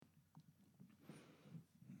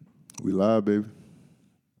We live, baby.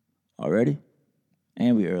 Already?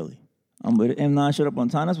 And we early. I'm with it. M9 showed up on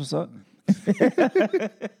time. That's what's up.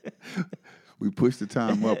 We pushed the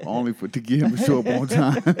time up only to get him to show up on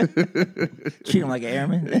time. Treat him like an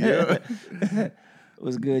airman. Yeah.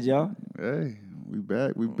 What's good, y'all? Hey, we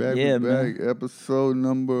back. We back. Yeah, we back. Episode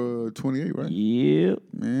number 28, right? Yep.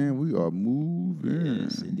 Man, we are moving.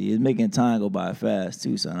 Yes, indeed. It's making time go by fast,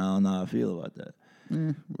 too, son. I don't know how I feel about that.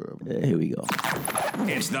 Whatever. Yeah, here we go.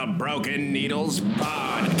 It's the Broken Needles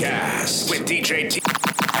Podcast with DJ T.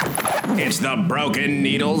 It's the Broken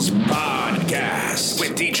Needles Podcast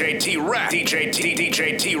with DJ T-Rex,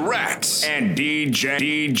 DJ T-Rex, and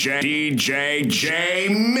DJ J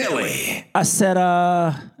Millie. I said,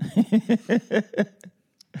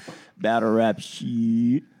 battle rap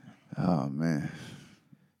shit. Oh, man.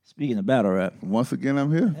 Speaking of battle rap, Once again,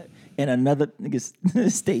 I'm here. in another nigga's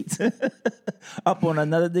state. Up on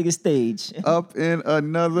another nigga's stage. Up in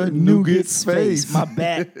another nougat's face. My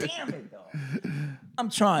bad. Damn it, dog. I'm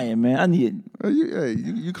trying, man. I need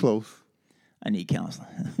You close. counseling.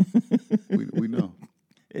 We know.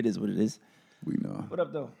 It is what it is. We know. What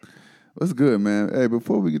up, though? What's good, man? Hey,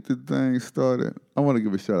 before we get this thing started, I want to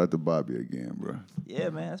give a shout out to Bobby again, bro. Yeah,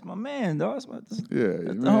 man. That's my man, dog. That's Yeah,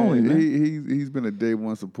 the homie, man. He's been a day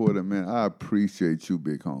one supporter, man. I appreciate you,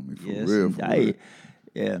 big homie, for real.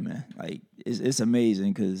 Yeah, man. Like it's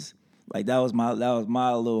amazing because like that was my little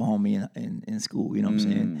homie in school. You know what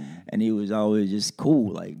I'm saying? And he was always just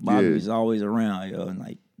cool. Like Bobby was always around, yo, and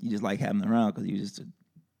like you just like having him around because he was just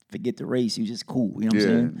forget the race. He was just cool. You know what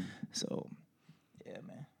I'm saying? So yeah,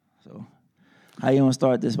 man. So how you gonna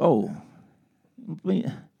start this? Oh, you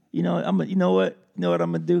know what I'm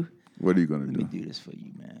gonna do. What are you gonna Let do? me do this for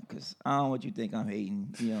you, man, because I don't want you to think I'm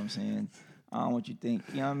hating. You know what I'm saying? I don't want you to think,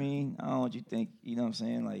 you know what I mean? I don't want you to think, you know what I'm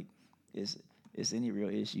saying? Like, it's any real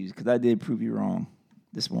issues, because I did prove you wrong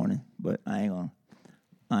this morning, but we ain't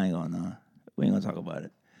gonna talk about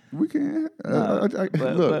it. We can. Look,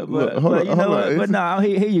 Hold on. But no,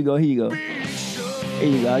 here you go. Here you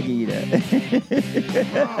go, I'll give you that.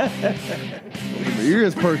 My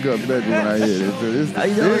ears perk up better when I hear this. You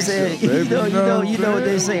know what I'm saying? You know what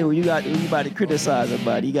they say when you about to criticize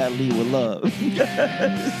somebody, you gotta lead with love.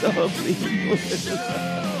 So please.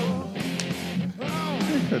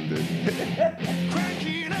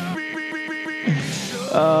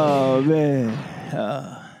 Oh man.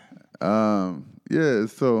 Yeah,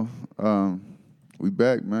 so we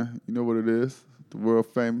back, man. You know what it is? The world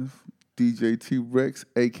famous DJ T-Rex,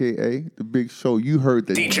 aka The Big Show. You heard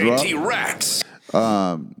that DJ drop. T-Rex.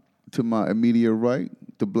 To my immediate right,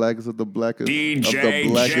 the blackest of the blackest DJ of the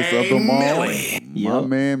blackest of them all. Millie. My Yep.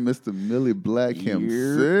 man, Mr. Millie Black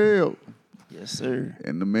himself. Yes, sir.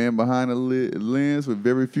 And the man behind the lens with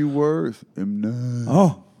very few words, M9.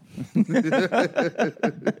 Oh.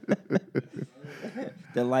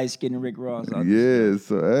 The light-skinned Rick Ross. Yeah,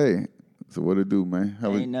 so hey. So what it do, man?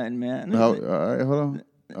 Ain't nothing, man. All right, hold on.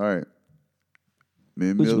 All right. Me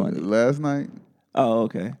and Which Millie, one? last night, Oh,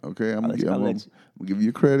 okay. okay, I'm I'll gonna let you. give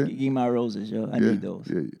you credit. Give me my roses, yo. I need those.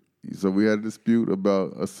 Yeah. So we had a dispute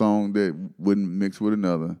about a song that wouldn't mix with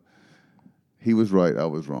another. He was right, I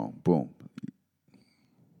was wrong. Boom.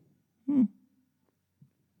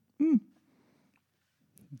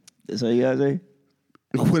 That's all you gotta say?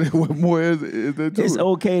 What more is there to It's it?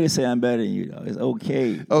 okay to say I'm better than you, though. It's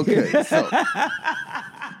okay. Okay, so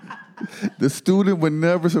the student would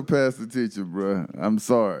never surpass the teacher, bro. I'm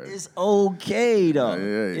sorry. It's okay, though.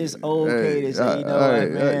 Hey, It's okay to say, you know hey,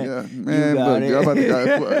 what, man? Man, You got look, it. I'm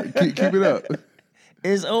about to keep it up.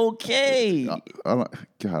 It's okay. God,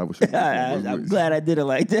 I wish I I'm glad I did it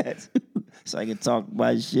like that. So I can talk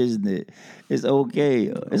my shiznit. It's okay,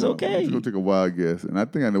 yo. It's okay. I'm just gonna take a wild guess, and I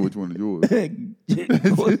think I know which one is yours.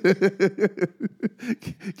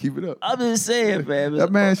 Keep it up. I'm just saying, man.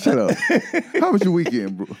 That man, shut up. How was your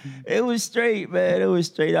weekend, bro? It was straight, man. It was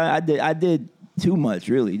straight. I did too much,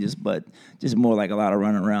 really. Just more like a lot of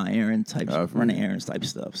running around errands type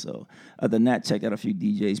stuff. So other than that, checked out a few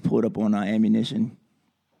DJs, pulled up on Ammunition,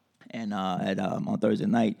 and on Thursday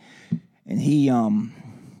night, and he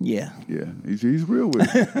yeah, he's real with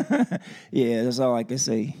it. yeah. That's all I can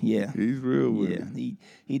say. Yeah, He's real with it.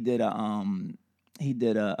 He did a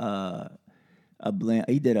blend.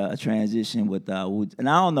 He did a transition with and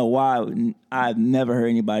I don't know why I've never heard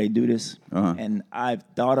anybody do this, and I've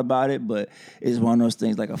thought about it, but it's one of those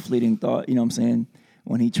things like a fleeting thought. You know what I'm saying?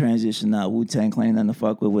 When he transitioned Wu-Tang Clan and the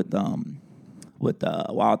fuck with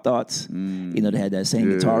Wild Thoughts, you know, they had that same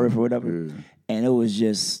guitar riff or whatever, and it was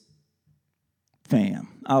just, fam.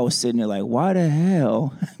 I was sitting there like, why the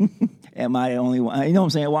hell am I the only one? You know what I'm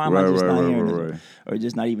saying? Why am I just not hearing this? Or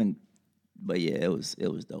just not even But yeah, it was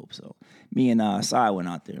dope. So me and Sai went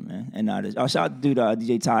out there, man. And shout out to dude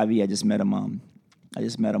DJ Ty-V. I just met him on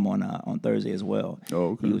Thursday as well.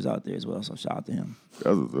 Oh, okay. He was out there as well. So shout out to him.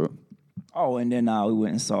 That's what's up. Oh, and then we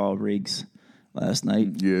went and saw Riggs last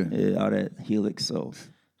night. Yeah. Out at Helix. So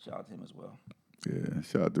shout out to him as well. Yeah,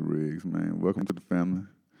 shout out to Riggs, man. Welcome to the family.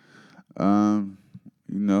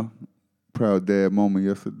 Proud dad moment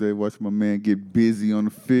yesterday. Watching my man get busy on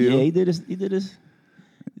the field. Yeah, he did his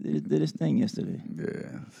thing yesterday.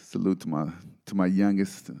 Yeah, salute to my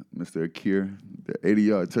youngest, Mr. Akir. The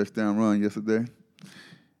 80-yard touchdown run yesterday.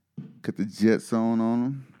 Cut the Jets on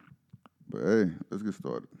him. But hey, let's get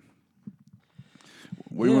started.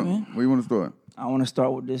 Where you want to start? I want to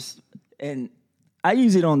start with this, and I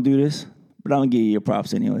usually don't do this, but I'm gonna give you your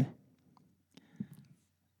props anyway.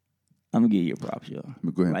 I'm gonna give you your props, yo. Let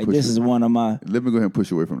me go ahead and like push this it. is one of my. Let me go ahead and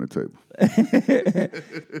push away from the table.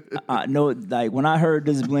 I know, like when I heard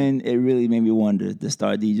this blend, it really made me want to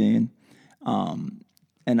start DJing.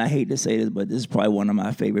 And I hate to say this, but this is probably one of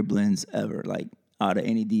my favorite blends ever. Like out of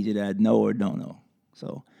any DJ that I know or don't know.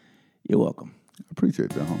 So you're welcome. I appreciate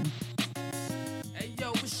that, homie. Hey yo,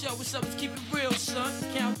 what's up? Let's keep it real, son.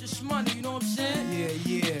 Count this money, you know what I'm saying?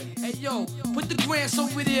 Yeah. Hey yo, put the grants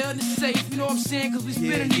over there in the safe, you know what I'm saying? Cause we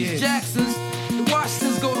spinning these Jacksons. The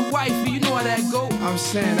Washingtons go to wifey, you know how that go. I'm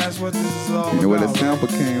saying that's what this is all about. You know where that sample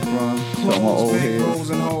came from? Talking about old heads.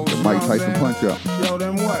 The Mike Tyson punch out. Yo,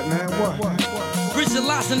 then what, man? What?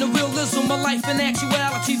 Visualizing the realism of life in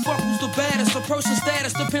actuality. Fuck who's the baddest. A person's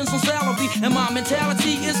status depends on salary. And my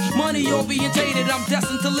mentality is money orientated. I'm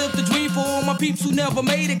destined to live the dream for all my peeps who never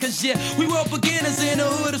made it. Cause yeah, we were beginners in the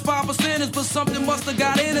hood as 5%ers. But something must have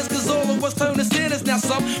got in us. Cause all of us turned to sinners. Now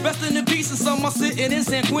some resting in peace and some are sitting in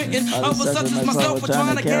San Quentin. Others such as myself are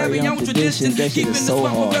trying to carry on tradition. Keeping this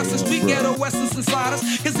weapon wrestling street ghetto essence inside us.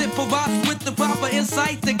 Cause it provides with the proper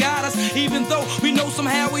insight to guide us. Even though we know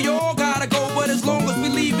somehow we all gotta go. But as long as we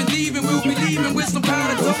leaving, we'll be leaving with some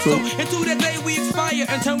powder dope. So into that day we expire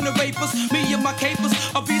and turn to vapors. Me and my capers,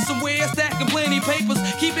 I'll be somewhere stacking plenty papers.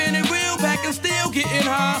 Keeping it real, back and still getting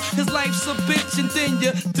high. Cause life's a bitch and then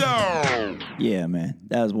you down. Yeah, man.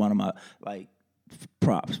 That was one of my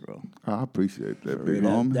props, bro. I appreciate that, big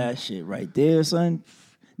homie. That shit right there, son,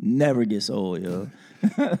 never gets old, yo.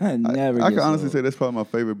 Never gets I can honestly old. say that's probably my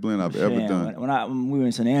favorite blend I've ever done. When we were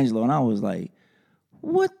in San Angelo, and I was like,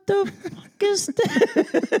 what the fuck is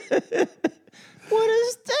this? What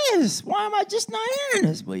is this? Why am I just not hearing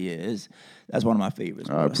this? But yeah, that's one of my favorites.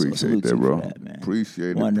 Bro. I appreciate salute that, to you bro. for that, man. Appreciate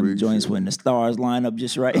it. One of them joints when the stars line up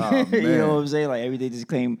just right. Oh, You man. know what I'm saying? Like everything just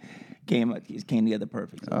came together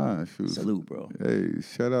perfect. So, Shoot. salute, bro. Hey,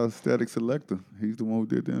 shout out Static Selector. He's the one who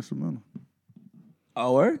did the instrumental.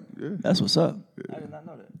 Oh, word? Yeah. That's what's up. I did not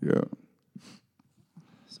know that. Yeah.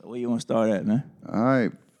 So where you want to start at, man? All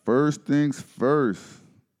right. First things first.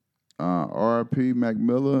 R.I.P. Mac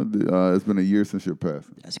Miller. It's been a year since your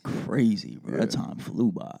passing. That's crazy, bro. That time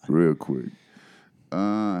flew by. Real quick.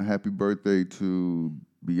 Happy birthday to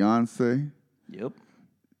Beyonce. Yep.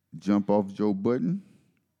 Jump off Joe Budden.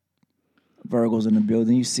 Virgo's in the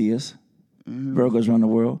building. You see us. Virgos run the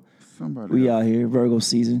world. Somebody. We else. out here. Virgo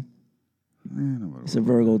season. Man, nobody It's a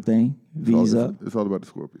Virgo thing. V's up. It's all about the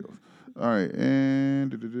Scorpios. All right,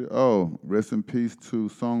 and rest in peace to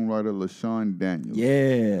songwriter LaShawn Daniels.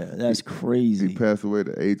 Yeah, that's He crazy. passed away at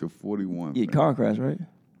the age of 41. Yeah, car crash, right?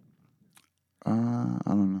 I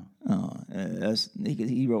don't know. Oh, yeah,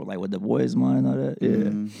 he wrote like what the boys mind and all that.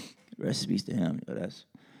 Yeah, rest in peace to him. Yo,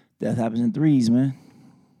 death happens in threes, man.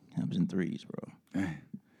 Happens in threes, bro.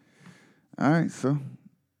 All right, so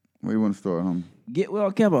where you want to start, homie? Get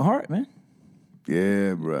well, Kevin Hart, man.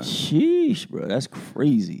 Yeah, bro. Sheesh, bro, that's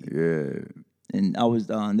crazy. Yeah. And I was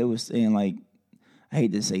they was saying like, I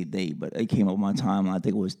hate to say they, but it came up on my timeline. I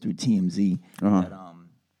think it was through TMZ that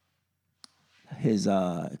his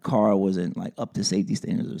car wasn't like up to safety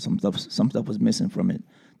standards, or some stuff was missing from it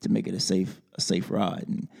to make it a safe ride.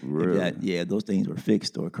 And if those things were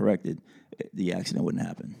fixed or corrected, the accident wouldn't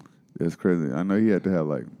happen. That's crazy. I know he had to have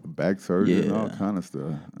like back surgery and all kind of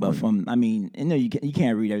stuff. But you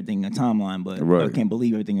can't read everything in the timeline, but Right. I can't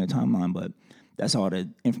believe everything in the timeline, but that's all the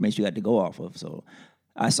information you got to go off of. So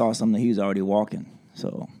I saw something that he was already walking.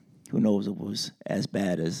 So who knows if it was as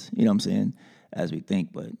bad as, you know what I'm saying, as we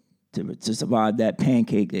think. But to survive that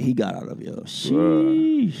pancake that he got out of it,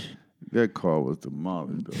 sheesh. That car was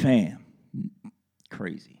demolished, though. Fam.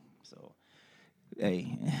 Crazy. So,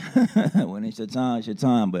 hey, when it's your time, it's your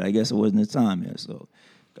time. But I guess it wasn't his time yet. So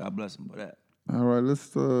God bless him for that. All right, let's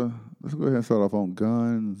go ahead and start off on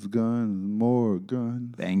guns, more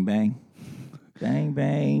guns. Bang, bang. Bang,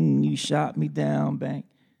 bang. You shot me down, bang.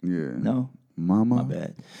 Yeah. No? Mama. My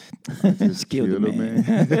bad. Just killed a man.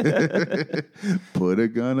 Put a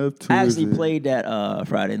gun up to I actually his head. played that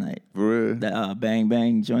Friday night. For real? That Bang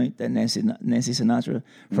Bang joint, that Nancy Sinatra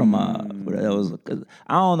from that was. 'Cause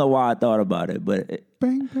I don't know why I thought about it, but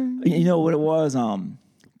Bang, bang. you know what it was?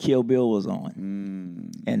 Kill Bill was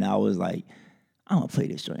on, and I was like, I'm gonna play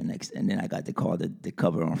this joint next. And then I got to call the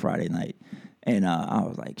cover on Friday night, and I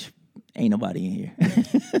was like, ain't nobody in here.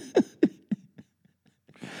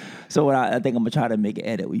 So I think I'm gonna try to make an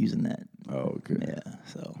edit with using that. Oh, okay. Yeah.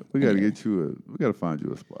 So We gotta get you we gotta find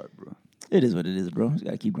you a spot, bro. It is what it is, bro. Just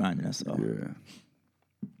gotta keep grinding. That's all. Yeah.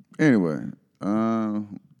 Anyway, talking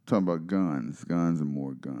about guns and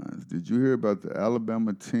more guns. Did you hear about the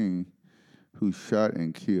Alabama teen who shot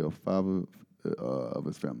and killed 5 of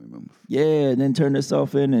his family members? Yeah, and then turned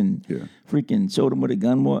himself in and freaking showed him what a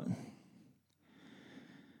gun was.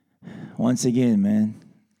 Once again, man,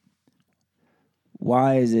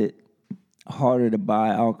 why is it harder to buy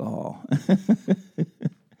alcohol than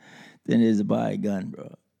it is to buy a gun,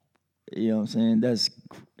 bro? You know what I'm saying? That's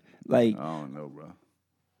like I don't know, bro.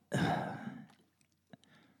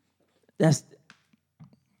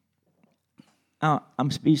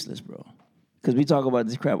 I'm speechless, bro. Because we talk about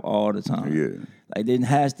this crap all the time. Yeah. Like, there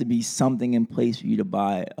has to be something in place for you to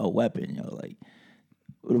buy a weapon, yo. Like,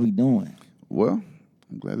 what are we doing? Well,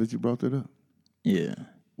 I'm glad that you brought that up. Yeah.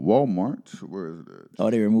 Walmart, where is it at?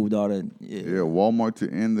 Oh, they removed all the... Yeah, Walmart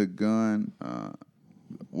to end the gun.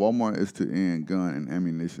 Walmart is to end gun and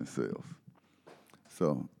ammunition sales.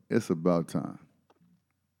 So it's about time.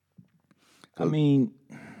 I mean...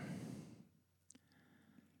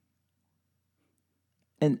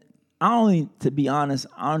 And to be honest,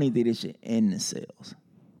 I don't even think they should end the sales,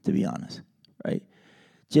 to be honest, right?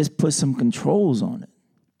 Just put some controls on it.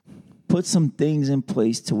 Put some things in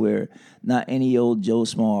place to where not any old Joe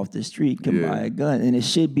Small off the street can buy a gun. And it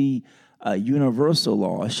should be a universal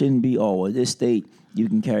law. It shouldn't be, well, this state, you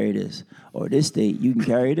can carry this. Or this state, you can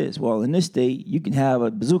carry this. Well, in this state, you can have a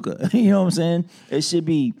bazooka. You know what I'm saying? It should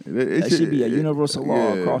be it should be a universal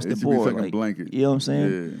law across the board. Like, blanket. You know what I'm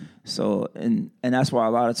saying? Yeah. So, and that's why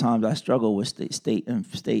a lot of times I struggle with state and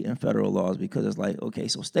federal laws, because it's like, okay,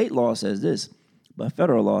 so state law says this, but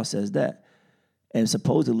federal law says that. And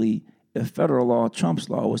supposedly, if federal law trumps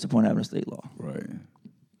law, what's the point of having a state law? Right.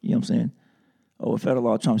 You know what I'm saying? Or if federal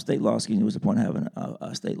law trumps state law, excuse me, what's the point of having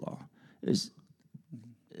a state law? It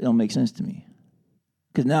don't make sense to me.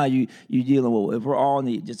 Because now you dealing with, if we're all in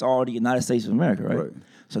the United States of America, right?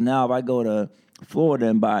 So now if I go to Florida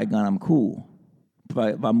and buy a gun, I'm cool. If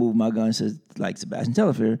I move my guns to, like Sebastian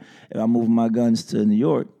Telfair, if I move my guns to New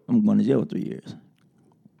York, I'm going to jail for 3 years.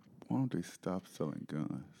 Why don't they stop selling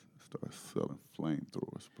guns? Start selling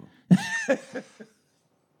flamethrowers, bro.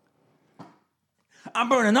 I'm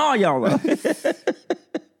burning all y'all up.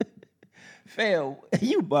 Fail,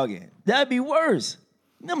 you bugging. That'd be worse.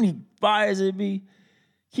 You know how many fires it'd be?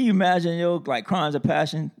 Can you imagine, yo, like crimes of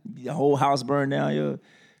passion, the whole house burned down, yo,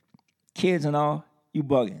 kids and all? You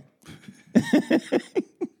bugging.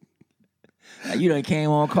 Like, you done came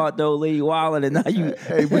on, caught the old lady wilding, and now you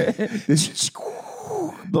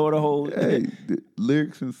blow the whole. Hey, the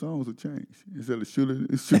lyrics and songs will change. Instead of shoot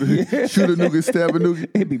a nougat, stab a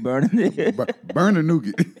nougat. It be burning. Burn a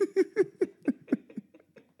nougat.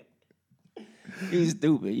 He's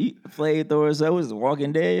stupid. You flamethrower, so it was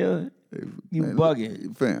Walking Dead, yo. You bugging.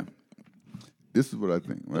 Look, fam, this is what I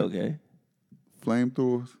think, right? Okay.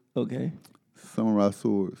 Flamethrowers, Okay. samurai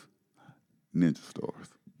swords, ninja stars.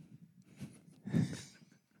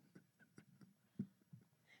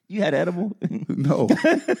 You had edible? No.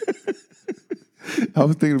 I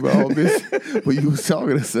was thinking about all this, but you was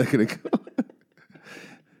talking a second ago.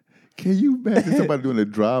 Can you imagine somebody doing a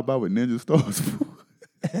drive-by with ninja stars?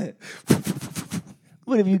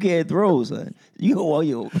 What if you can't throw, son? You go,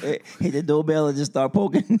 hit the doorbell and just start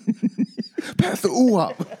poking. Pass the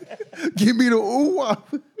ooh-wop. Give me the ooh-wop.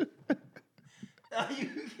 You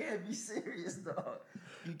can't be serious, dog.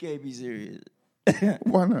 You can't be serious.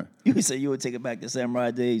 Why not? You say you would take it back to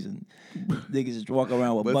samurai days and niggas just walk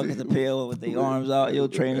around with buckets of pill with their arms out, your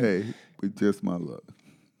training. Hey, with just my luck,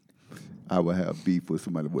 I would have beef with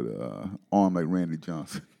somebody with an arm like Randy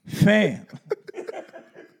Johnson. Fam.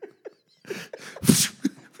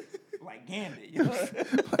 Like Gambit, yo.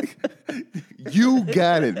 Like, you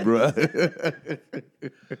got it, bro.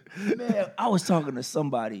 Man, I was talking to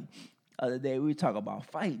somebody the other day. We were talking about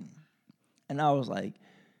fighting. And I was like,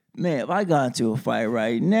 man, if I got into a fight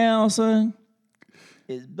right now, son,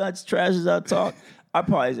 as much trash as I talk, I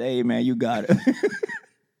probably say, hey, man, you got it.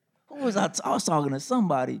 I was talking to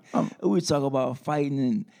somebody. We were talking about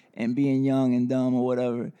fighting and being young and dumb or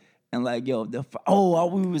whatever. And like, yo,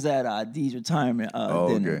 we was at D's retirement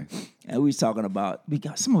dinner, okay. and we was talking about we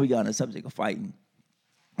got on the subject of fighting,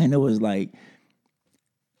 and it was like,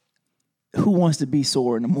 who wants to be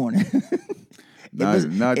sore in the morning?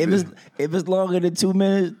 If it's longer than 2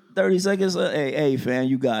 minutes, 30 seconds, hey, fam,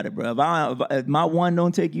 you got it, bro. If my one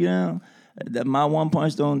don't take you down, that my one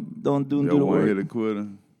punch don't do the work. Hit a quitter.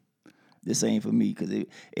 This ain't for me, because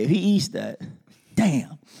if he eats that,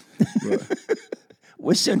 damn.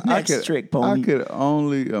 What's your next trick, Pony? I could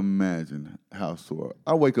only imagine how sore.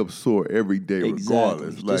 I wake up sore every day,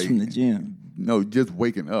 regardless. Just Like from the gym. No, just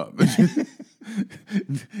waking up.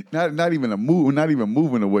 not even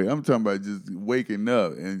moving away. I'm talking about just waking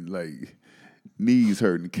up and like knees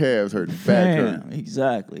hurting, calves hurting, back hurting.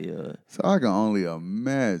 Exactly. So I can only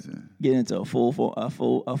imagine. Get into a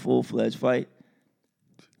full-fledged fight.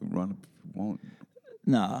 Run, won't.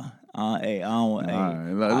 Nah. Hey, I don't want.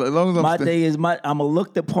 Right. As long as my thing is, I'm gonna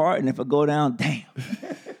look the part, and if I go down, damn.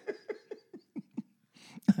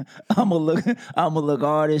 I'm gonna look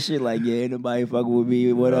all this shit like, yeah, ain't nobody fucking with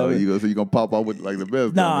me, whatever. So you gonna pop out with like the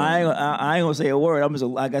best? No, I ain't gonna say a word. I'm just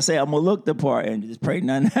like I say, I'm gonna look the part and just pray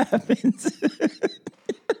nothing happens.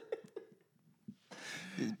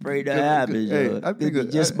 Just pray that happens. Hey, I think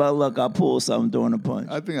just by luck, I pull something during the punch.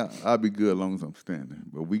 I think I'll be good as long as I'm standing.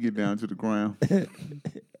 But we get down to the ground.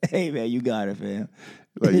 Hey man, you got it, fam.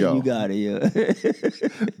 Like, yo, you got it, yeah.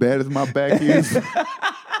 Bad as my back is.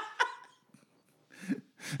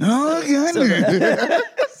 Oh, God.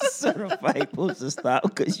 So the fight supposed to stop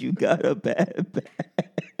because you got a bad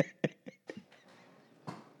back.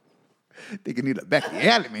 Think you need a back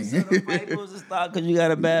alley, man. So the fight supposed to stop because you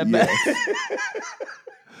got a bad back.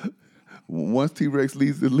 Once T-Rex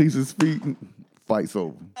leaves his feet, fight's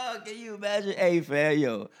over. Oh, can you imagine? Hey, fam,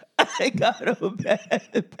 yo, I got a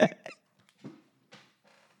bad back.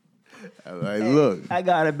 Like, look. I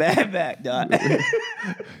got a bad back, dog.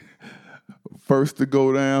 First to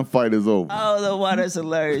go down, fight is over. I don't know why that's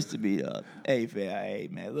hilarious to me, dog. Hey, fam, hey,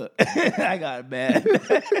 man, look. I got a bad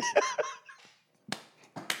back.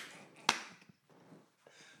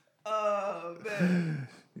 Oh, man.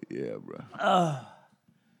 Yeah, bro.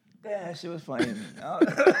 Damn, that shit was funny to me.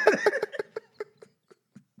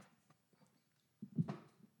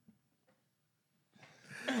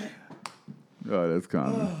 Oh, that's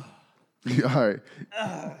common. All right.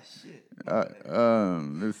 Shit.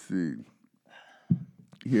 Let's see.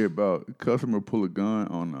 Hear about a customer pull a gun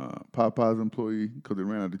on Popeye's employee because they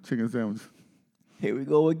ran out of chicken sandwiches. Here we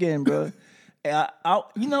go again, bro.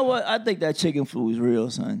 You know what? I think that chicken flu is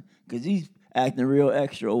real, son. Because he's acting real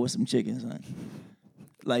extra over some chicken, son.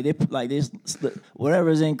 Like this,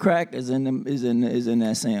 whatever's in crack is in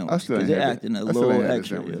that sandwich. Because they're acting a little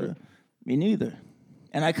extra. Yeah. Me neither.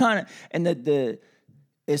 And I kind of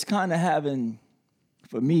it's kind of having,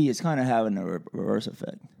 for me, it's kind of having a reverse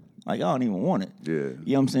effect. Like, I don't even want it. Yeah. You know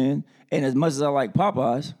what I'm saying? And as much as I like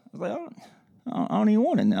Popeyes, I was like, I don't even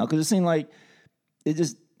want it now. Because it seemed like it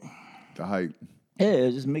just... The hype. Yeah,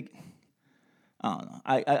 it just make... I don't know.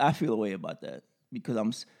 I feel a way about that. Because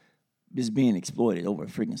I'm just being exploited over a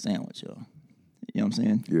freaking sandwich, yo. You know what I'm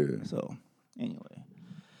saying? Yeah. So, anyway.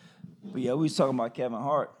 But yeah, we was talking about Kevin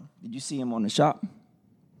Hart. Did you see him on The Shop?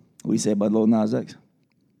 What he said about Lil Nas X?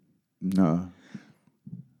 No.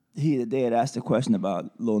 They had asked a question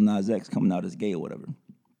about Lil Nas X coming out as gay or whatever,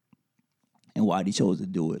 and why he chose to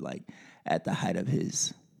do it like at the height of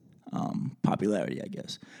his popularity, I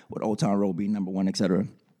guess, with Old Town Road being #1, etc.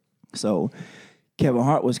 So Kevin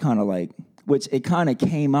Hart was kind of like, which it kind of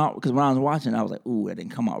came out because when I was watching, I was like, ooh, that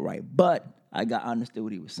didn't come out right, but I understood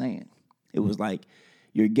what he was saying. It was like,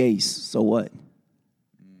 you're gay, so what?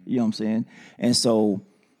 You know what I'm saying? And so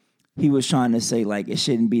he was trying to say, like, it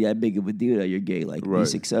shouldn't be that big of a deal that you're gay. Like, right. Be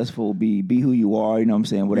successful, be who you are, you know what I'm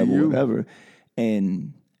saying? Whatever.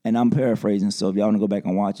 And I'm paraphrasing, so if y'all want to go back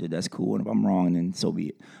and watch it, that's cool. And if I'm wrong, then so be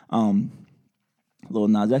it. Lil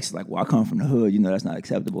Nas X is like, well, I come from the hood, you know, that's not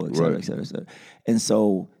acceptable, et cetera, et cetera, et cetera. And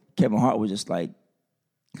so Kevin Hart was just like,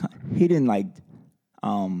 he didn't like,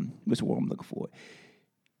 what's the word I'm looking for?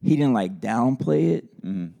 He didn't like downplay it,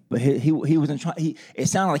 but he wasn't trying. It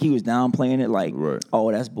sounded like he was downplaying it, like,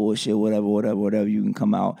 oh, that's bullshit, whatever. You can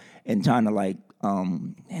come out and trying to like,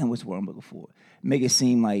 what's the word I'm looking for? Make it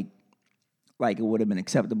seem like it would have been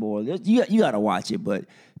acceptable. You got to watch it, but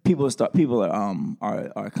people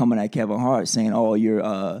are coming at Kevin Hart saying, oh,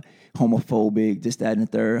 you're homophobic, this, that, and the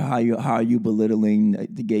third. How are you belittling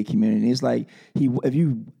the gay community? It's like if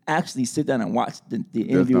you actually sit down and watch the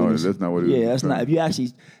interview, that's not what he was. Yeah, that's not. If you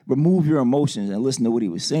actually remove your emotions and listen to what he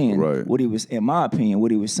was saying, what he was, in my opinion,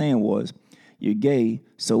 what he was saying was, you're gay,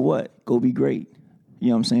 so what? Go be great. You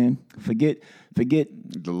know what I'm saying? forget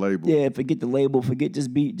the label. Yeah, forget the label. Forget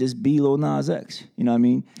just be Lil Nas X. You know what I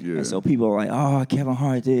mean? Yeah. And so people are like, oh, Kevin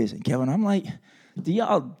Hart this and Kevin. I'm like, do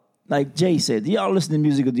y'all, like Jay said, do y'all listen to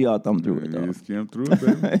music or do y'all thumb through it? You Though? skim through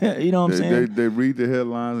it, baby. You know what I'm saying? They read the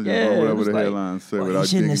headlines and just Yeah, go it whatever was the like, headlines say well, without he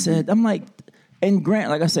shouldn't have digging said. deep. I'm like, and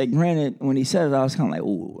like I said, granted, when he said it, I was kind of like,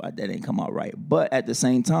 ooh, that didn't come out right. But at the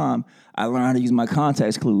same time, I learned how to use my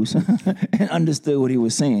context clues and understood what he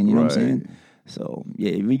was saying. You know what I'm Right. saying? So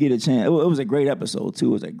yeah, if we get a chance, it was a great episode too.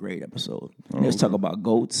 It was a great episode. And let's talk about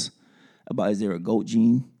goats. About is there a goat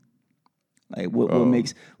gene? Like what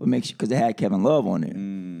makes you? Because they had Kevin Love on there.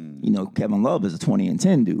 You know, Kevin Love is a 20 and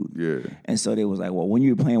 10 dude. Yeah. And so they was like, well, when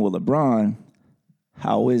you were playing with LeBron,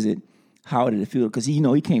 how is it? How did it feel? Because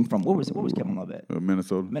he came from what was Kevin Love at?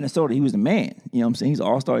 Minnesota. Minnesota. He was the man. You know what I'm saying? He's an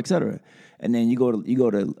all-star, et cetera. And then you go to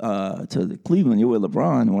the Cleveland. You're with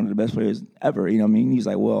LeBron, one of the best players ever. You know what I mean? He's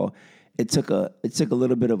like, well, it took a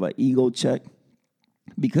little bit of an ego check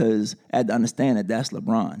because I had to understand that that's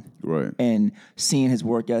LeBron. Right. And seeing his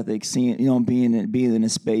work ethic, seeing being in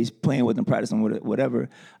his space, playing with him, practicing with it, whatever,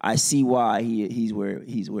 I see why he's where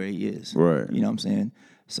he is. Right. You know what I'm saying?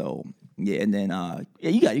 So yeah, and then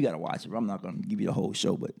you got to watch it. I'm not gonna give you the whole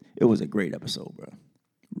show, but it was a great episode, bro.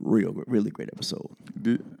 Really great episode.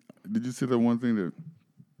 Did you see that one thing that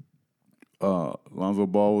Lonzo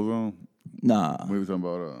Ball was on? Nah. When he was talking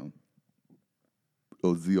about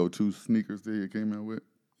those ZO2 sneakers that he came out with.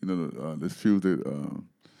 You know, the shoes that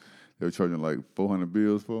they were charging like $400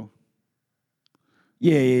 bills for.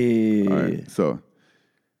 Yeah. All right. So,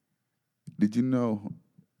 did you know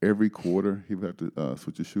every quarter he would have to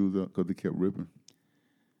switch his shoes up because they kept ripping?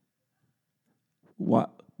 What?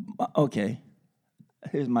 Okay.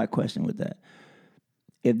 Here's my question with that.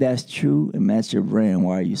 If that's true and that's your brand,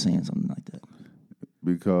 why are you saying something like that?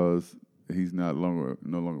 Because he's no longer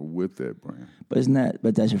with that brand.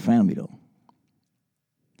 But that's your family though.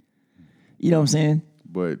 You know what I'm saying?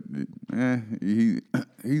 But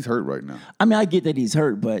he's hurt right now. I mean, I get that he's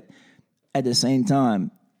hurt, but at the same time,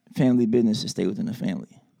 family business should stay within the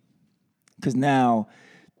family. Because now,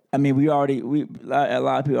 I mean, a lot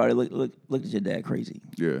of people already look at your dad crazy.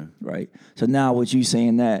 Yeah. Right? So now what you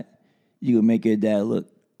saying that, you would make your dad look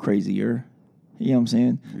crazier. You know what I'm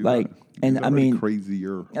saying? He's I mean,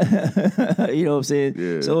 crazier. you know what I'm saying?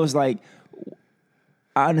 Yeah. So it's like,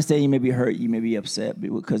 I understand you may be hurt, you may be upset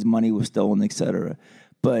because money was stolen, et cetera,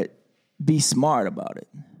 but be smart about it.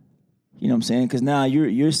 You know what I'm saying? Because now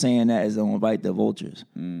you're saying that as don't invite the vultures,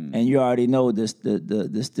 and you already know the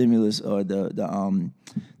stimulus or the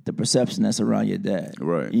perception that's around your dad.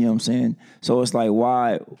 Right. You know what I'm saying? So it's like,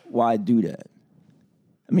 why do that?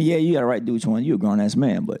 I mean, yeah, you got a right to do what you want. You're a grown ass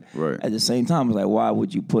man, but right. At the same time, it's like, why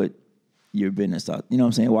would you put your business out? You know what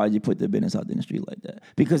I'm saying? Why did you put the business out in the street like that?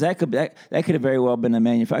 Because that could have very well been a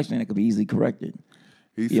manufacturing that could be easily corrected.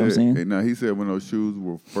 He know what I'm saying? Now he said when those shoes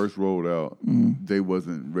were first rolled out, they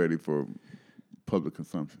wasn't ready for public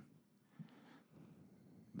consumption.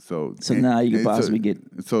 So now you could possibly get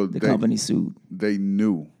the company sued. They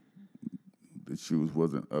knew the shoes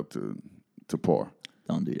wasn't up to par.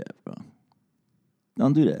 Don't do that, bro.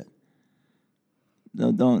 Don't do that.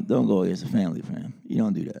 Don't go against the family, fam. You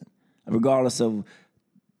don't do that. Regardless of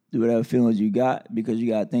whatever feelings you got, because you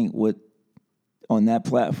gotta think what on that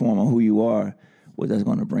platform or who you are, what that's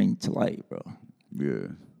gonna bring to light, bro. Yeah. You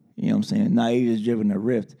know what I'm saying? Now you just driven a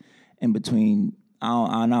rift in between.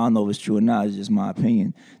 I don't know if it's true or not. It's just my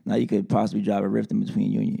opinion. Now you could possibly drive a rift in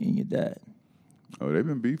between you and your dad. Oh, they've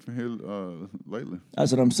been beefing here lately.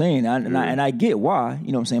 That's what I'm saying, and I get why.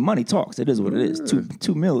 You know what I'm saying? Money talks. It is what it is.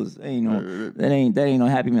 $2 million, that ain't no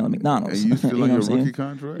Happy Meal at McDonald's. And you still you know on what your I'm rookie saying?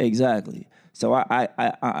 contract? Exactly. So I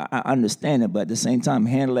understand it, but at the same time,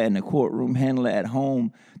 handle it in the courtroom, handle it at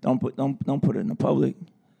home. Don't put it in the public.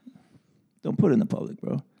 Don't put it in the public,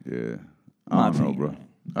 bro. Yeah, My I don't know, opinion, bro. man.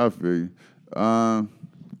 I feel you.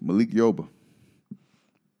 Malik Yoba,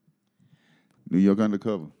 New York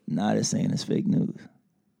Undercover. Now they're saying it's fake news.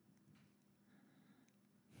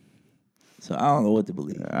 So I don't know what to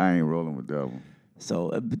believe. I ain't rolling with that one. So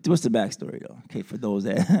what's the backstory, though? Okay, for those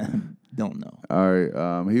that don't know. All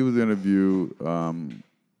right, he was interviewed, and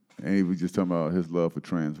he was just talking about his love for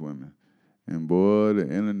trans women. And boy, the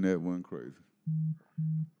internet went crazy.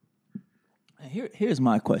 Here's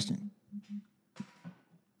my question.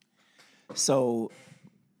 So,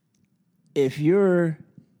 if you're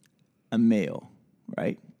a male,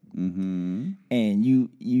 right, and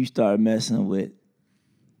you start messing with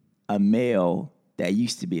a male that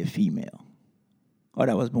used to be a female, or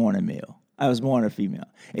that was born a male, I was born a female.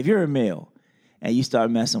 If you're a male and you start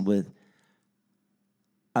messing with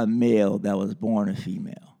a male that was born a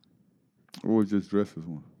female, Or just dressed as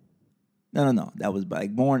one. No. That was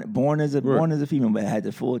like born as a female, but had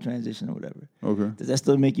the full transition or whatever. Okay. Does that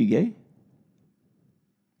still make you gay?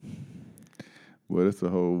 Well, that's the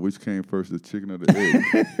whole which came first, the chicken or the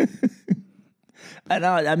egg?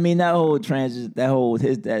 I mean that whole transition, that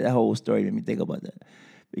whole story made me think about that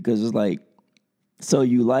because it's like, so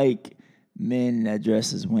you like men that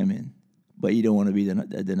dress as women, but you don't want to be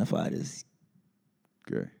identified as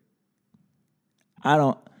Okay. I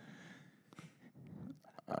don't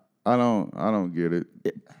get it.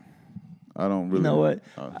 I don't really. You know what?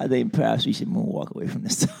 I think perhaps we should moonwalk away from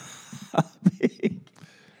this topic.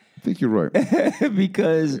 I think you're right.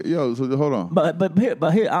 Because so hold on. But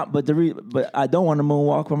I don't want to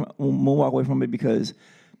moonwalk away from it because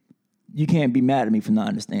you can't be mad at me for not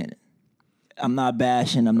understanding. I'm not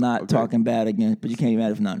bashing. I'm not talking bad against, but you can't be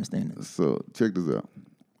mad for not understanding. So check this out.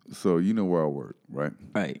 So you know where I work, right?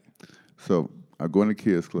 Right. So I go in the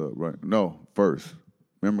kids club, right? No, first,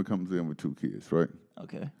 member comes in with 2 kids, right?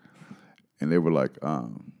 Okay. And they were like,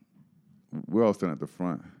 we're all standing at the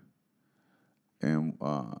front. And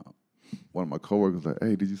one of my coworkers was like,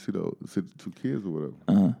 hey, did you see the 2 kids or whatever?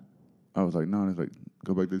 Uh-huh. I was like, no. And he's like,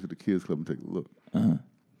 go back there to the kids club and take a look. Uh-huh.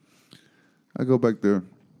 I go back there.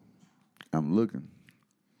 I'm looking.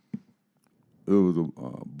 It was a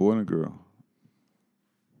boy and a girl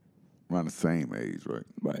around the same age, right?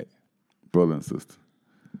 Right. Brother and sister.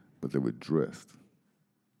 But they were dressed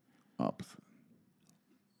opposite.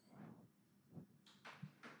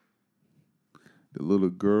 The little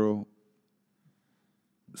girl,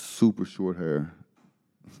 super short hair,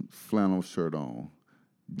 flannel shirt on,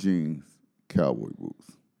 jeans, cowboy boots.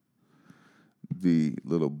 The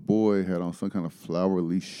little boy had on some kind of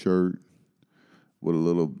flowery shirt with a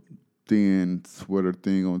little thin sweater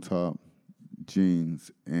thing on top,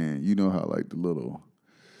 jeans, and you know how like the little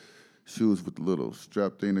shoes with the little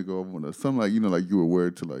strap thing to go over on, something like, you know, like you would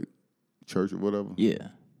wear to like church or whatever. Yeah.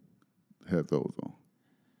 Had those on.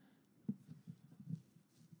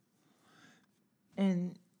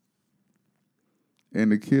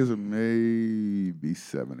 And the kids are maybe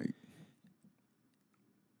 7,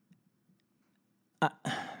 8.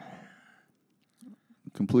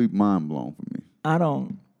 Complete mind blown for me. I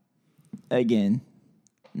don't, again,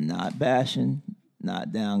 not bashing, not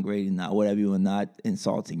downgrading, not whatever you want, not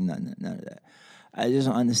insulting, none of that. I just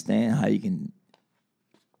don't understand how you can.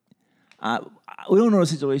 We don't know the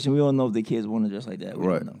situation. We don't know if the kids want to dress like that. We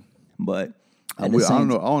don't know. But I don't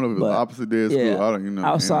know. I don't know if it's opposite day of school. I don't, you know.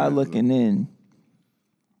 Outside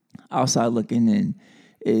looking in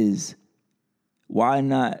is why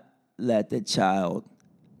not let the child,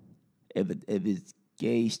 if it's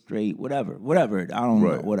gay, straight, whatever, I don't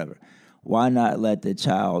know, whatever. Why not let the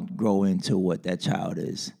child grow into what that child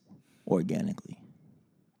is organically?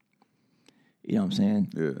 You know what I'm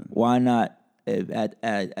saying? Yeah. Why not, if at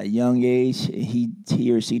a young age,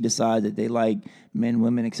 he or she decides that they like men,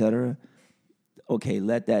 women, etc., okay,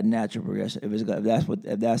 let that natural progression.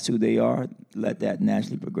 If that's who they are, let that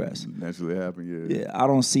naturally progress. Naturally happen, yeah. Yeah, I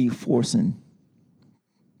don't see forcing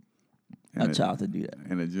a child to do that.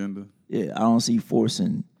 An agenda? Yeah, I don't see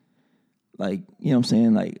forcing, like, you know what I'm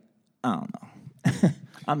saying? Like, I don't know.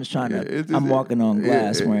 I'm just trying to, I'm walking on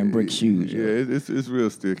glass wearing brick shoes. Yeah, it's real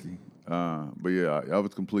sticky. But yeah, I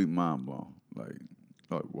was complete mind blown. Like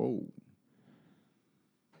whoa.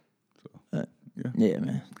 So, yeah,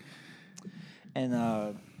 man.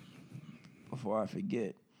 And before I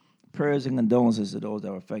forget, prayers and condolences to those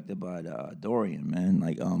that were affected by the Dorian, man.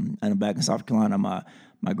 Like, and back in South Carolina,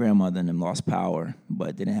 my grandmother and them lost power,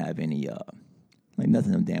 but didn't have any, like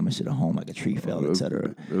nothing of damage to the home, like a tree fell,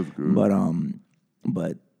 etc. That's good.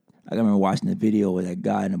 But I remember watching the video with that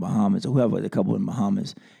guy in the Bahamas, or whoever, the couple in the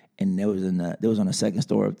Bahamas, and they was on the second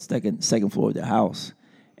floor of their house,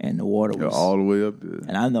 and the water was all the way up there.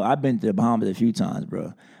 And I know I've been to the Bahamas a few times,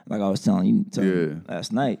 bro. Like I was telling you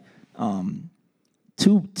last night.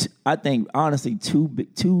 I think honestly,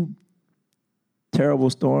 two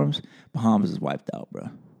terrible storms. Bahamas is wiped out, bro.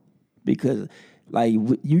 Because like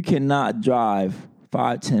you cannot drive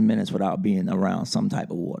 5-10 minutes without being around some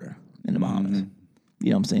type of water in the Bahamas. Mm-hmm.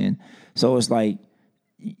 You know what I'm saying? So it's like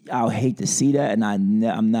I'll hate to see that, and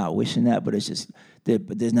I'm not wishing that, but it's just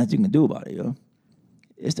but there's nothing you can do about it, yo.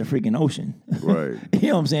 It's the freaking ocean. Right. You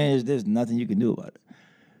know what I'm saying? There's nothing you can do about it.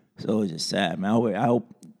 So it's just sad, man. I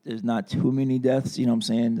hope there's not too many deaths, you know what I'm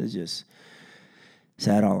saying? It's just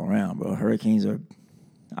sad all around, bro. Hurricanes are...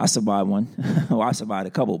 I survived one. Well, I survived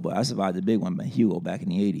a couple, but I survived the big one by Hugo back in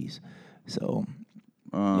the 80s. So,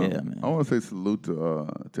 yeah, man. I want to say salute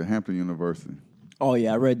to Hampton University. Oh,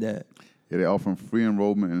 yeah, I read that. Yeah, they offer free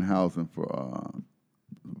enrollment in housing for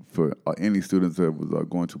for any students that was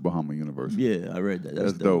going to Bahama University. Yeah, I read that.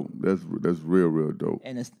 That's dope. That's real dope.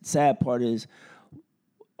 And the sad part is,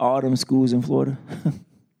 all them schools in Florida.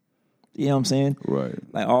 You know what I'm saying? Right.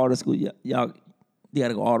 Like all the schools, y'all, you got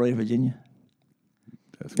to go all the way to Virginia.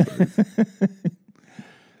 That's crazy.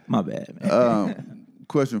 My bad, man.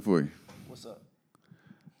 Question for you. What's up?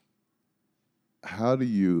 How do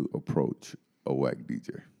you approach a whack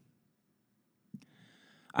DJ?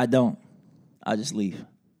 I don't. I just leave.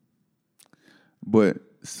 But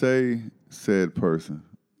say said person,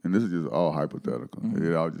 and this is just all hypothetical.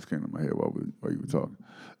 It all just came to my head while you were talking.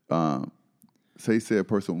 Say said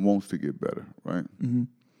person wants to get better, right? Mm-hmm.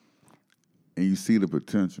 And you see the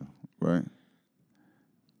potential, right?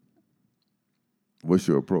 What's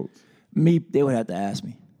your approach? Me, they would have to ask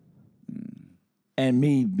me. And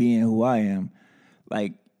me being who I am,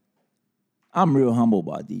 like, I'm real humble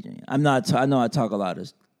about DJing. I know I talk a lot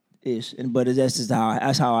of ish, but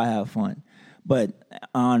that's how I have fun. But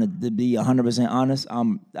to be 100% honest,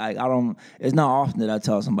 it's not often that I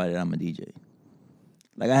tell somebody that I'm a DJ.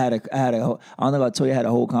 Like I don't know if I told you I had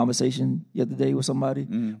a whole conversation the other day with somebody.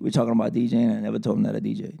 We were talking about DJing, and I never told them that I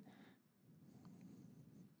DJ.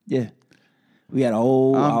 Yeah. We had a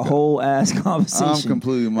whole ass conversation. I'm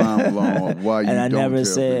completely mind blown on why you and I don't never tell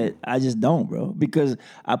said, people. I just don't, bro. Because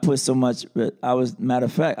I put so much, matter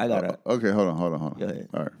of fact, I got to. Okay, hold on. Go ahead.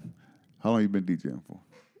 All right. How long you been DJing for?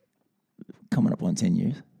 Coming up on 10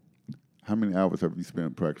 years. How many hours have you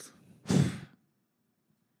spent practicing?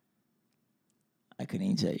 I couldn't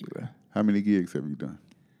even tell you, bro. How many gigs have you done?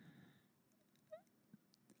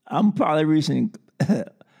 I'm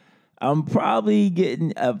probably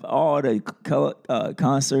getting of all the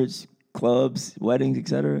concerts, clubs, weddings,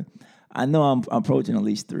 etc. I know I'm approaching at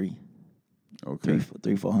least 3. Okay.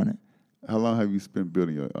 400. How long have you spent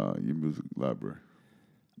building your music library?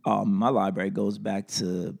 My library goes back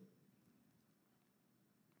to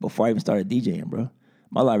before I even started DJing, bro.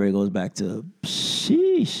 My library goes back to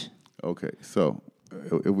sheesh. Okay, so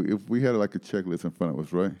if we had like a checklist in front of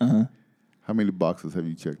us, right? Uh-huh. How many boxes have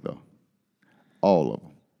you checked off? All of them.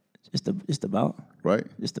 Just about. Right?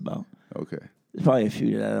 Just about. Okay. There's probably a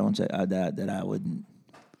few that I don't check that I wouldn't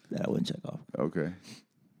check off. Okay.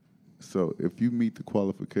 So if you meet the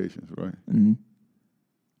qualifications, right? Mm-hmm.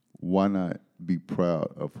 Why not be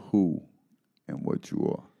proud of who and what you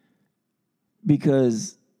are?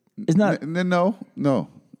 Because it's not. No.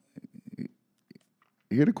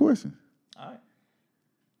 Hear the question. All right.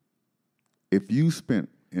 If you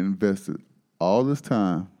invested all this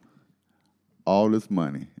time, all this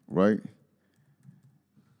money, right?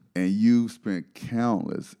 And you spent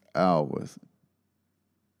countless hours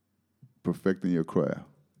perfecting your craft,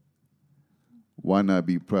 why not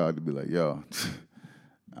be proud to be like, yo,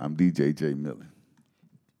 I'm DJ J Miller?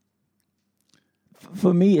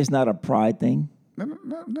 For me, it's not a pride thing.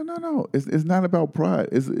 No. It's not about pride.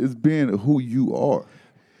 It's being who you are.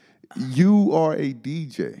 You are a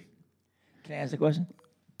DJ. Can I ask a question?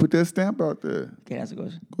 Put that stamp out there. Can I ask a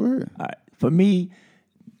question? Go ahead. All right. For me,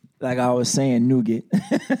 like I was saying, nougat,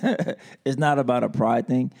 it's not about a pride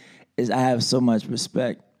thing. I have so much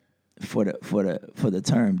respect for the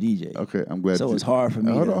term DJ. Okay, I'm glad. So it's hard for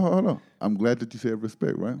me. Hold on. I'm glad that you said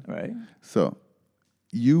respect, right? Right. So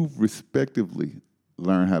you respectively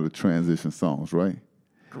learn how to transition songs, right?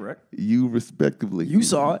 Correct. You respectively. You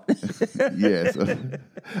saw it. Yes.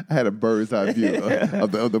 I had a bird's eye view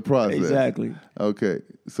of the process. Exactly. Okay.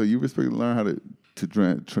 So you respectively learn how to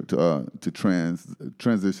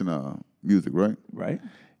transition music, right? Right.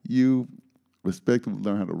 You respectively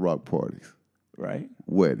learn how to rock parties, Right.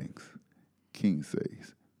 weddings, king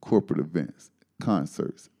says, corporate events,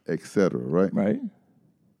 concerts, etc. Right? Right.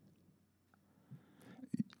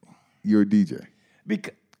 You're a DJ.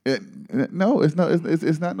 Because No, it's not.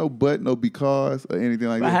 It's not no but, no because, or anything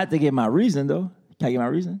like I that. had to get my reason though. Can I get my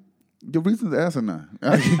reason? Your reason's asinine.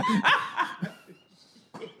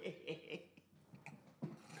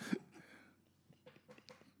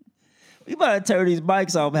 We about to turn these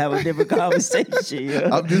bikes off and have a different conversation. Yo.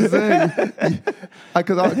 I'm just saying,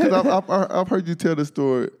 because I've heard you tell the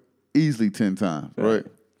story easily 10 times, right?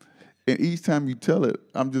 And each time you tell it,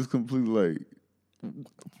 I'm just completely like,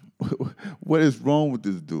 what is wrong with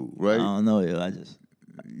this dude, right? I don't know, yo. I just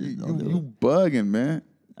don't do You it. bugging, man.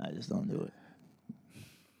 I just don't do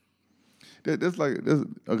it. That's like,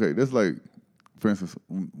 for instance,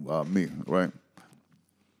 me, right?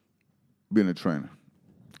 Being a trainer.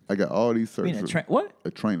 I got all these Being certifications. what?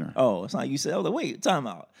 A trainer. Oh, it's not you said. I was like, wait, time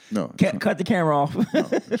out. No. Cut the camera off. No,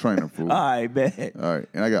 trainer, fool. All right, bet. All right.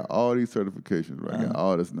 And I got all these certifications, right? I got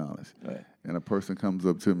all this knowledge. Right. And a person comes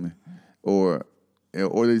up to me, or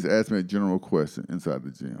or they just ask me a general question inside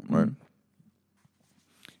the gym, right?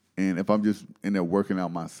 And if I'm just in there working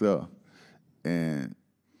out myself, and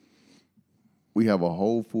we have a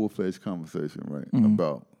whole full-fledged conversation, right,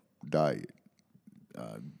 about diet,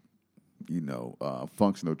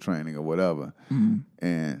 functional training or whatever,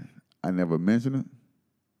 and I never mention it,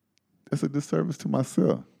 that's a disservice to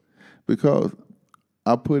myself because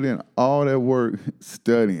I put in all that work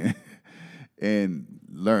studying and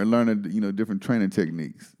learning, different training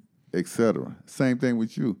techniques, etc. Same thing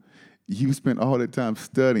with you. You spent all that time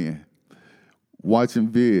studying, watching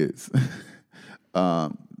vids,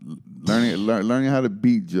 learning how to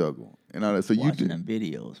beat juggle and all that. So watching them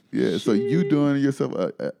videos. Yeah. So you doing yourself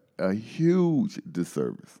a huge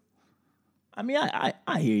disservice. I mean, I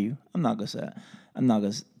hear you. I'm not gonna say. I'm not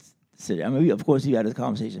gonna sit there. I mean, of course, you had this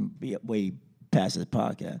conversation way past this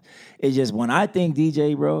podcast. It's just when I think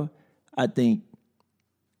DJ, bro, I think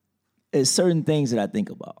there's certain things that I think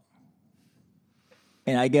about,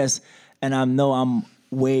 and I guess, and I know I'm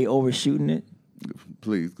way overshooting it.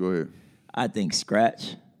 Please go ahead. I think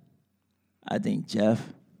Scratch. I think Jeff.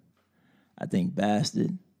 I think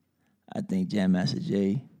Bastard. I think Jam Master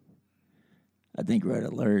Jay. I think Red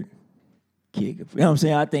Alert. Kid, you know what I'm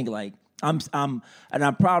saying? I think like I'm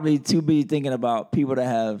probably too busy thinking about people that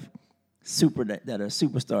have that are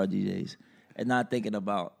superstar DJs and not thinking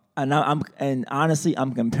about and honestly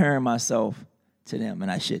I'm comparing myself to them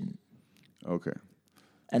and I shouldn't. Okay.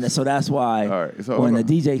 And so that's why all right, so when the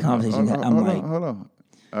DJ conversation, I'm like, hold on.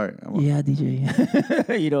 All right. Yeah,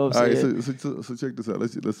 DJ. You know what I'm saying? All right, so check this out.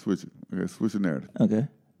 Let's switch it. Okay, switch the narrative. Okay.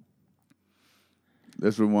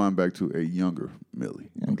 Let's rewind back to a younger Millie.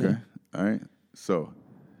 Okay. All right. So,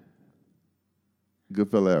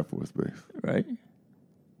 Goodfella Air Force Base. Right.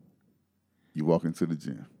 You walk into the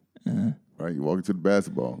gym. Right. You walk into the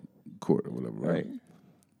basketball court or whatever. Right.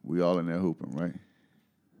 We all in there hooping. Right.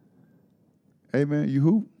 Hey man, you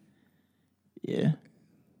hoop? Yeah.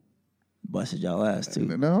 Busted y'all ass too.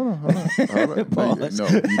 No, hold on. Pause. No,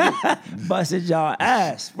 you did. Busted y'all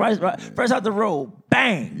ass. First out the road,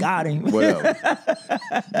 bang, got him. Whatever.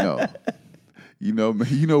 No. You know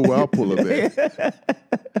where I pull up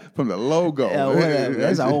at. From the logo. Yeah, whatever.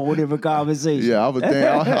 That's a whole different conversation. Yeah, I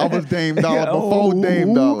was Dame Dollar before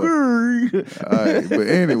Dame Dollar. All right, but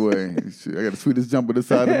anyway, shit, I got the sweetest jumper this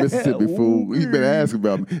side of Mississippi, fool. You better ask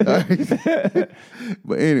about me. All right.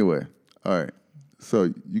 But anyway, all right.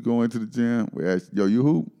 So you go into the gym, we ask, yo, you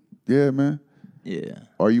hoop? Yeah, man. Yeah.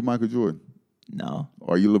 Are you Michael Jordan? No.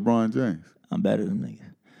 Are you LeBron James? I'm better than niggas.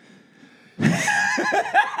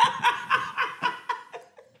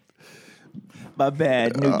 My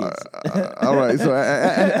bad, niggas. All right, so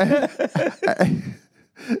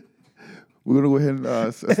we're gonna go ahead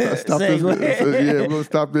and stop this. Yeah, we're gonna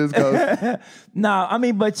stop this because no, I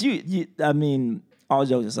mean, but you, I mean, all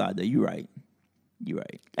jokes aside, though, you're right. You're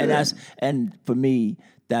right, and and for me,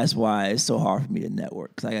 that's why it's so hard for me to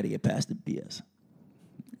network because I got to get past the BS.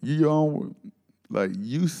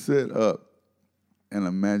 You set up an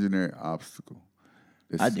imaginary obstacle.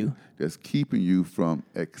 I do. That's keeping you from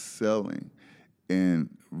excelling and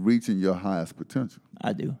reaching your highest potential.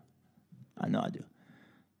 I do. I know I do.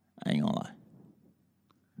 I ain't gonna lie.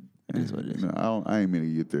 It is what it is. No, I ain't mean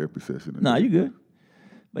to get therapy session. No, you good.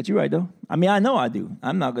 But you're right, though. I mean, I know I do.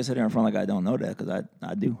 I'm not going to sit there in front like I don't know that because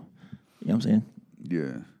I do. You know what I'm saying?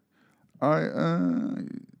 Yeah. All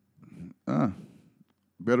right.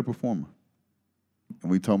 Better performer. And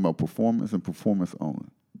we talking about performance and performance only.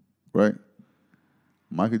 Right?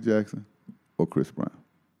 Michael Jackson or Chris Brown?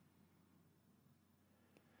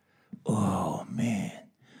 Oh, man.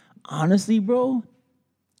 Honestly, bro,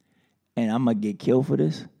 and I'm going to get killed for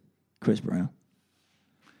this, Chris Brown.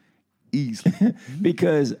 Easy.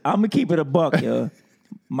 Because I'm going to keep it a buck, yo.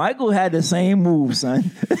 Michael had the same move,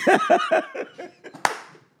 son.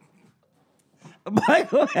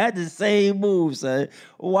 Michael had the same move, son.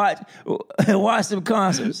 Watch some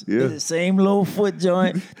concerts. Yeah. The same little foot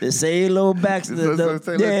joint, the same little backs,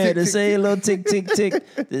 the same little tick, tick, tick,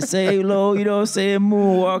 the same little, you know what I'm saying,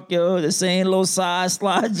 moonwalk, yo, the same little side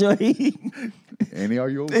slide joint. Annie, are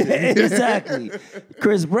you okay? Exactly.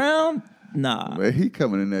 Chris Brown, nah. Man, he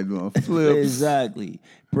coming in there doing flips. Exactly.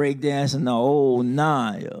 Breakdancing the whole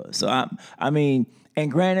nine, yo. So, I mean,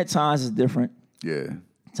 and granted, times is different. Yeah.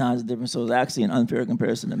 Times are different, so it's actually an unfair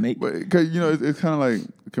comparison to make. But because it's kind of like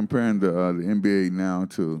comparing the NBA now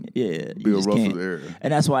to Bill Russell's era,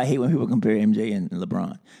 and that's why I hate when people compare MJ and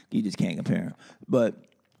LeBron. You just can't compare them. But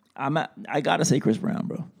I gotta say Chris Brown,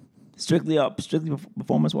 bro. Strictly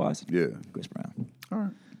performance wise, yeah, Chris Brown. All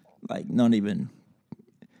right, like it's not even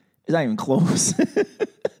close.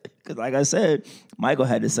 Because like I said, Michael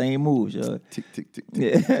had the same moves, yo. Tick, tick, tick,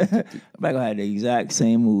 tick. Yeah. Michael had the exact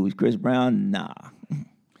same moves. Chris Brown, nah.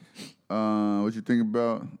 What you think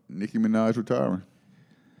about Nicki Minaj retiring?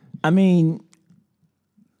 I mean,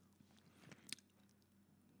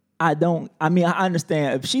 I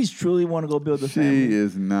understand if she's truly want to go build a family. She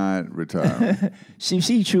is not retiring.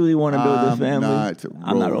 She truly want to build a family.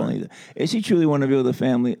 I'm not rolling either. If she truly want to build a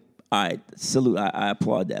family, I salute. I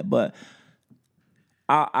applaud that. But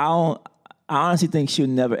I honestly think she'll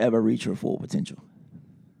never ever reach her full potential.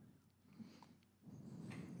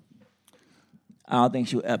 I don't think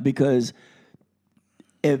she'll because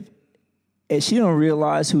if she don't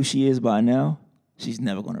realize who she is by now, she's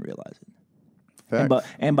never going to realize it.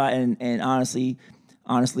 And honestly,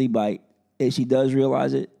 by if she does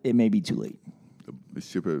realize it, it may be too late. The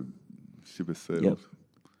ship has sailed. Yep.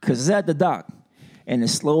 Because it's at the dock, and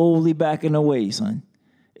it's slowly backing away, son.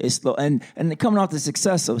 It's slow, and coming off the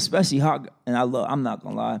success of especially Hot. And I'm not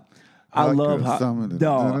gonna lie, I love Hot.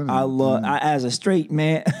 Dog, as a straight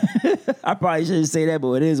man, I probably shouldn't say that,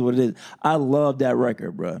 but it is what it is. I love that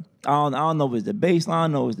record, bro. I don't know if it's the bass line, I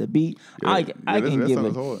don't know if it's the beat. I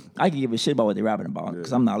can give a shit about what they're rapping about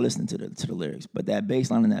because I'm not listening to the lyrics. But that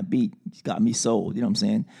bass line and that beat got me sold. You know what I'm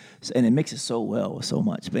saying? And it mixes so well with so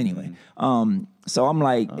much. But anyway, so I'm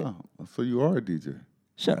like, so you are a DJ.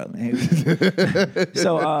 Shut up, man.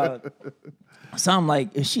 So I'm like,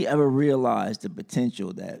 if she ever realized the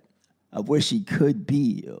potential of where she could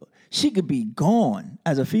be, she could be gone.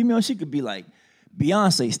 As a female, she could be like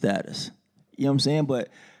Beyonce status. You know what I'm saying? But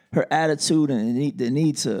her attitude and the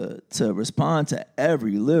need to respond to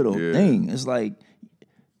every little thing. It's like,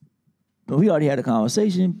 we already had a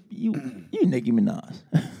conversation. You Nicki Minaj.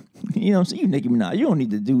 You know what I'm saying? You Nicki Minaj. You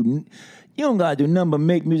don't gotta do nothing but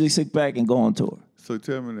make music, sit back, and go on tour. So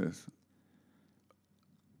tell me this.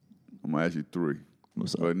 I'm gonna ask you three.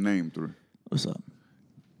 What's up? Or name three. What's up?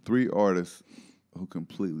 3 artists who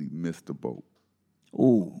completely missed the boat.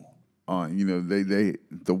 Ooh.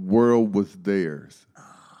 The world was theirs. Oh,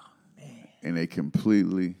 man. And they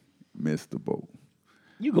completely missed the boat.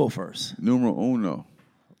 You go first. Numero uno,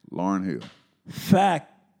 Lauryn Hill.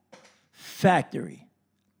 Factory,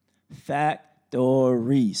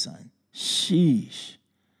 son. Sheesh.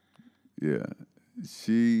 Yeah.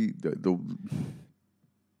 She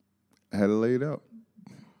had it laid out.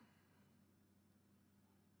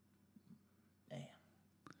 Damn.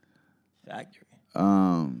 Factory.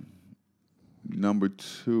 Number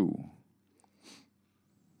 2,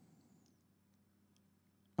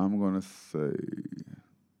 I'm gonna say,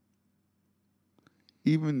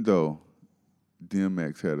 even though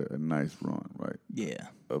DMX had a nice run, right? Yeah.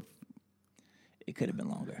 It could have been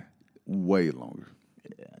longer. Way longer.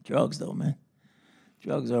 Yeah. Drugs though, man.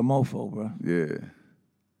 Drugs are a mofo, bro. Yeah.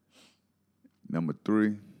 Number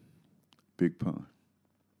 3, Big Pun.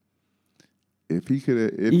 If he could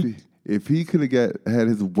have, if he could have had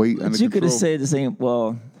his weight under control, you could have said the same.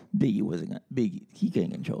 Well, Biggie wasn't Biggie. He couldn't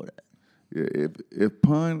control that. Yeah, if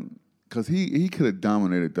Pun, because he could have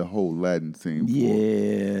dominated the whole Latin scene.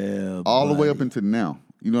 All the way up into now.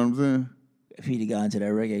 You know what I'm saying? If he'd have gotten into that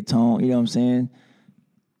reggaeton, you know what I'm saying?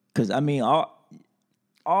 Because I mean, all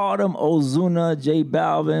them Ozuna, J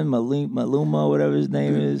Balvin, Maluma, whatever his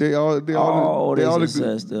name is, they all the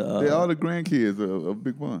grandkids of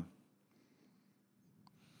Big Pun.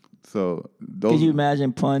 So could you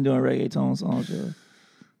imagine Pun doing reggaeton songs? Yo?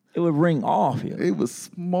 It would ring off here. It would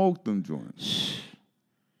smoke them joints.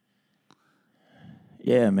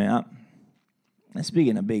 Yeah, man. And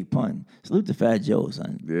speaking of Big Pun, salute to Fat Joe,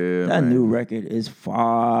 son. Yeah, that man. new record is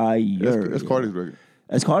fire. That's Cardi's record.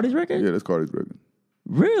 That's Cardi's record? Yeah, that's Cardi's record.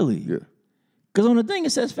 Really? Yeah. Because on the thing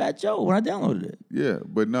it says Fat Joe when I downloaded it. Yeah,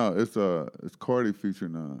 but no, it's Cardi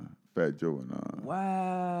featuring Fat Joe and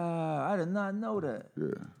Wow, I did not know that.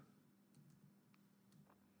 Yeah.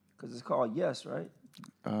 Because it's called Yes, right?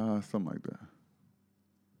 Something like that. Let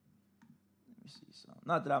me see something.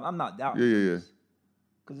 Not that I'm not doubting. Yeah.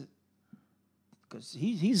 Because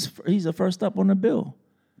he's the first up on the bill.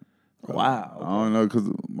 Wow. Okay. I don't know because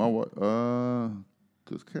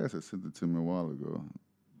because Cass had sent it to me a while ago,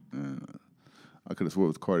 and I could have swore it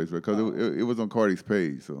was Cardi's record because it was on Cardi's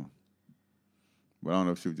page. So, but I don't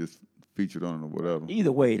know if she was just featured on it or whatever.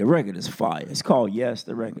 Either way, the record is fire. It's called Yes.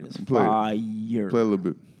 The record is fire. Play a little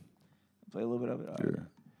bit. Play a little bit of it. All right. Yeah.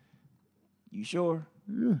 You sure?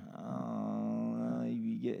 Yeah. You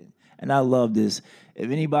be getting. And I love this. If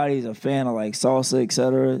anybody's a fan of like salsa,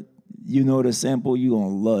 etc., you know the sample, you gonna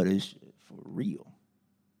love this shit for real.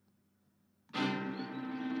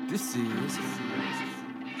 This is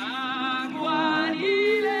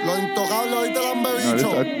Lo intocable, ahorita lo han bebido.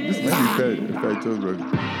 No, this might be Fat Joe's record.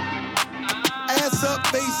 Ass up,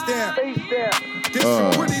 face down. This you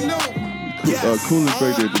already know. Yes. Cool and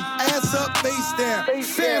Fake did this. Ass up, face down.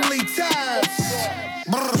 Family ties.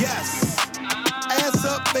 Yes. Ass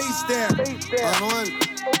up, face down.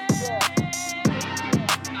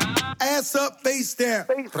 Ass up, face down.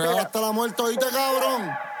 Regalaste la muerte, oíste,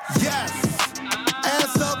 cabrón. Yes.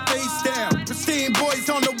 Ass up, face down. Pristine boys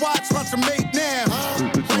on the watch, watch them make now.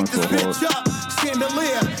 Break this bitch up,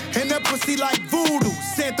 chandelier. And that pussy like voodoo,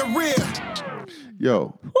 Santa Rhea.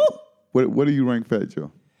 Yo, what do you rank Fat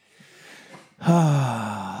Joe?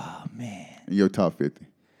 Oh, man. In your top 50?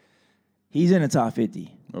 He's in the top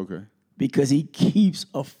 50 Okay. because he keeps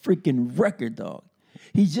a freaking record, dog.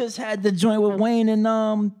 He just had the joint with Wayne and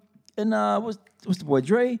what's the boy,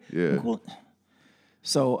 Dre? Yeah.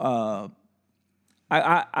 So I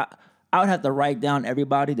would have to write down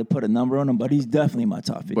everybody to put a number on him, but he's definitely in my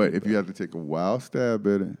top 50. But if you had to take a wild stab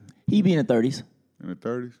at it, He'd be in the 30s. in the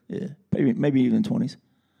 30s, Yeah, maybe even 20s.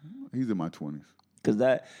 he's in my 20s.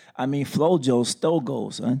 Because Flo Joe still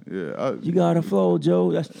goes, son. Yeah. You got a Flo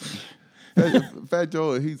Joe. That's, Fat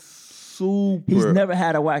Joe, he's super he's never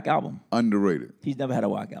had a whack album. underrated. He's never had a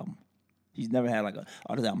whack album. He's never had like this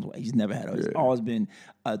album's whack. He's never had it. It's Yeah. always been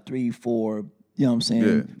a 3, 4, you know what I'm saying?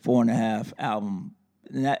 Yeah. 4.5 album.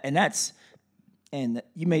 And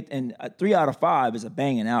 3 out of 5 is a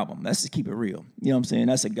banging album. Let's just keep it real. You know what I'm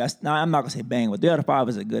saying? Now I'm not gonna say bang, but 3 out of 5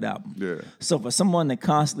 is a good album. Yeah. So for someone to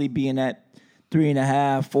constantly be in that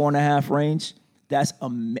 3.5, 4.5 range, that's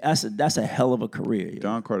a hell of a career. Yo.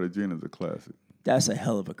 Don Cartagena is a classic. That's a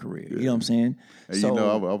hell of a career. You know what I'm saying? And you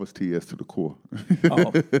know, I was TS to the core.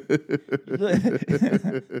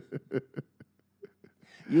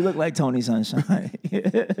 You look like Tony Sunshine.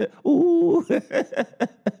 Ooh.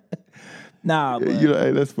 Nah, but You know,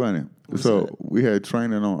 hey, that's funny. So we had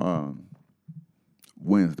training on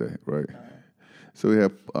Wednesday, right? So we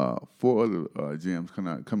had 4 other GMs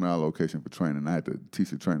coming to our location for training. I had to teach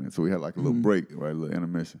the training. So we had like a little break, right, a little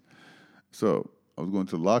intermission. So I was going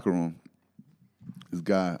to the locker room. This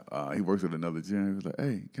guy, he works at another gym. He was like,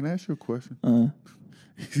 "Hey, can I ask you a question?"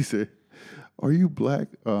 He said, "Are you black,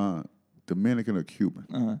 Dominican, or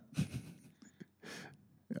Cuban?"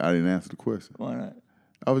 I didn't answer the question. why not?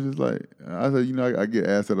 I was just like, I said, I get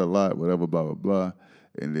asked that a lot, whatever, blah, blah, blah.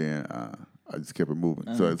 And then I just kept it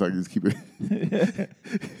moving. So it's like, just keep it.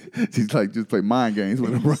 She's like, just play mind games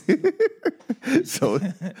with him, right? so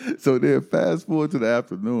then fast forward to the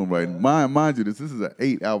afternoon, right? Mind you, this is an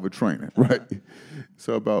 8-hour training, right?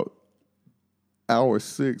 So about hour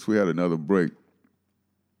 6, we had another break.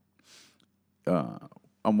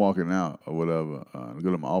 I'm walking out or whatever, to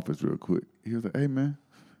go to my office real quick. He was like, "Hey, man,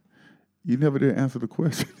 you never did answer the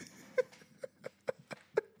question."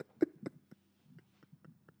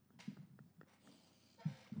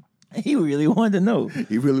 He really wanted to know.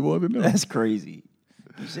 He really wanted to know. That's crazy.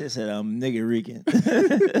 You should have said I'm nigga Rican.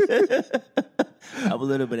 I'm a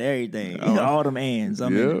little bit of everything. All them ands.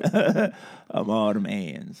 I'm all them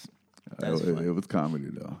ands. It was comedy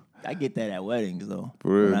though. I get that at weddings though. For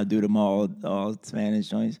real? When I do them all Spanish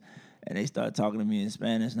joints, and they start talking to me in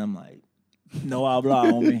Spanish, and I'm like, "No habla,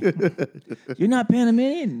 homie. You're not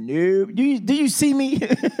Panamanian? No. Do you see me?"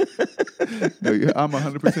 No, I'm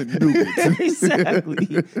 100% new.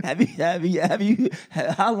 Exactly. Have you?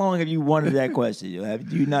 How long have you wanted that question? Yo?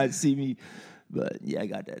 Do you not see me? But yeah, I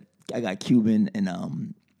got that. I got Cuban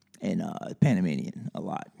and Panamanian a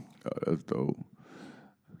lot. Oh, that's dope.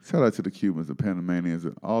 Shout out to the Cubans, the Panamanians,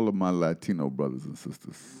 and all of my Latino brothers and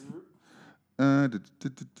sisters. I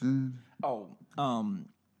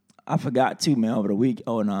forgot too, man. Over the week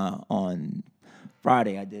on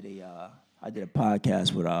Friday, I did a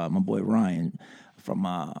podcast with my boy Ryan from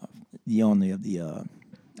the owner of the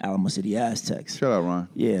Alamo City Aztecs. Shout out, Ryan.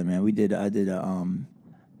 Yeah, man. I did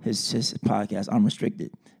his podcast,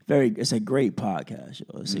 Unrestricted. It's a great podcast.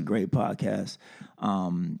 Yo. It's a great podcast.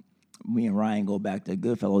 Me and Ryan go back to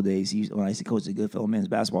Goodfellow days. When I used to coach the Goodfellow men's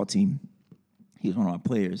basketball team, he was one of our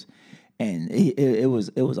players, and it was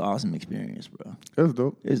an awesome experience, bro. That's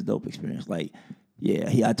dope. It's a dope experience. Like,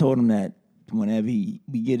 yeah, I told him that whenever we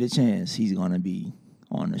get a chance, he's gonna be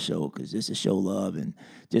on the show because just to show love and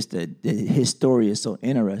just his story is so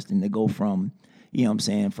interesting to go from, you know what I'm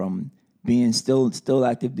saying, from being still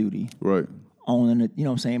active duty, Right. owning it, you know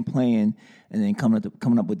what I'm saying, playing, and then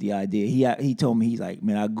coming up with the idea. He told me, he's like,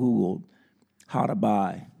 "Man, I Googled how to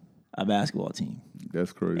buy a basketball team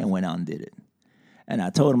That's crazy. and went out and did it." And I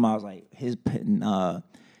told him, I was like, his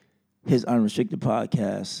Unrestricted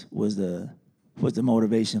podcast was the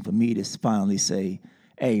motivation for me to finally say,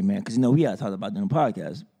 "Hey, man," because we had talked about doing a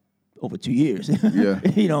podcast over 2 years. Yeah.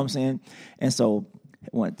 You know what I'm saying? And so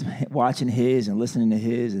watching his and listening to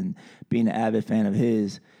his and being an avid fan of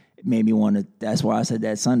his, it made me want to. That's why I said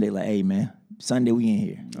that Sunday, like, hey man, Sunday we in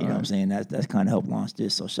here. You know what I'm saying? That's kind of helped launch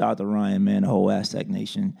this. So shout out to Ryan, man, the whole Aztec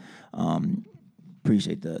Nation.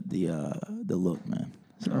 Appreciate the look, man.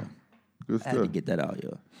 So Good I had to stuff. get that out,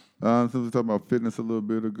 yo. Since we were talking about fitness a little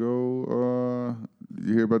bit ago, did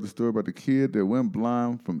you hear about the story about the kid that went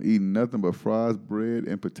blind from eating nothing but fries, bread,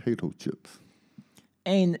 and potato chips?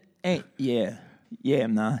 Yeah,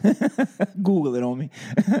 nah. Google it on me.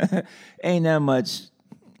 Ain't that much.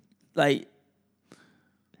 Like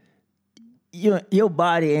your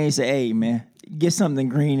body ain't say, hey man, get something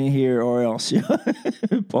green in here or else.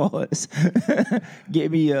 Pause.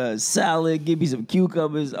 Get me a salad. Give me some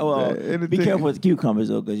cucumbers. Oh, be careful with the cucumbers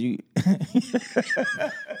though, because you.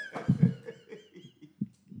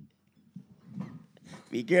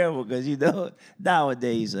 Be careful, because you know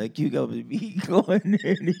nowadays cucumbers be going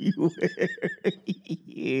anywhere.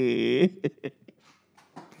 Yeah.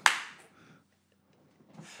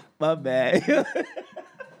 My bad.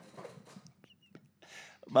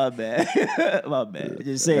 My bad.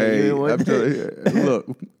 Just saying. Hey, You I'm telling you, look,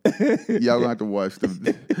 y'all gonna have to watch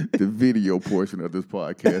the video portion of this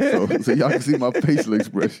podcast so y'all can see my facial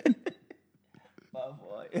expression.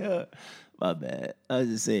 My bad. I was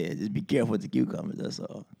just saying, just be careful with the cucumbers. That's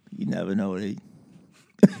all. You never know what they.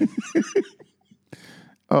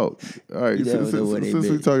 Oh, all right. You never know what they Since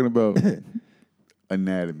we're meant. talking about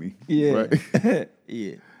anatomy, Yeah. right?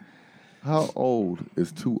 Yeah. How old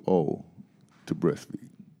is too old to breastfeed?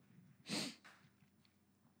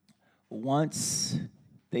 Once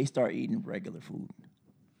they start eating regular food.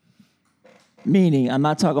 Meaning, I'm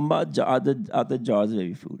not talking about out the jars of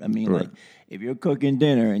baby food. I mean, Right. like, if you're cooking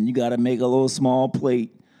dinner and you got to make a little small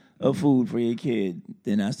plate of food for your kid,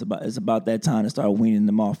 then it's about that time to start weaning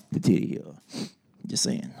them off the titty. Just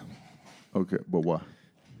saying. Okay, but why?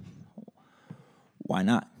 Why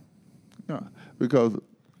not? No, because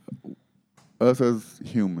us as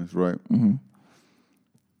humans, right? Mm-hmm.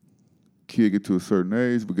 Kid get to a certain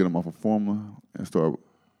age, we get them off of formula and start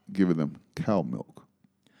giving them cow milk,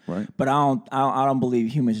 right? But I don't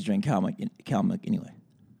believe humans drink cow milk anyway.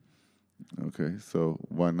 Okay, so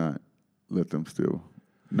why not let them still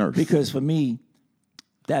nurse? Because for me,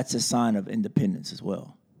 that's a sign of independence as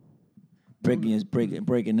well. Breaking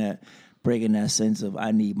that sense of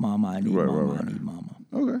I need mama, I need Right, mama, right. I need mama.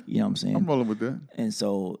 Okay, You know what I'm saying? I'm rolling with that. And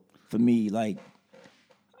so for me, like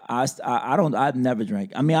I've never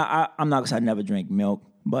drank. I mean, I'm not gonna say I never drank milk,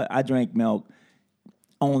 but I drank milk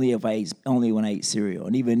only when I ate cereal,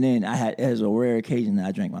 and even then, it was a rare occasion that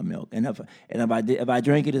I drank my milk. And if I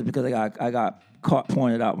drank it, it's because I got caught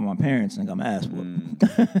pouring it out with my parents and got my ass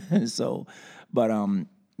whooped. So, but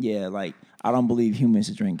yeah, like I don't believe humans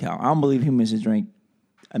should drink cow. I don't believe humans should drink.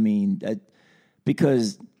 I mean,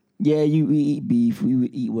 because yeah, we eat beef, we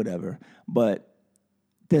eat whatever, but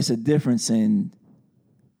there's a difference in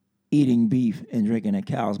eating beef and drinking a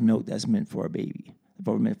cow's milk that's meant for a baby,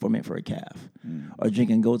 meant for a calf, or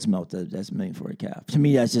drinking goat's milk that's meant for a calf. To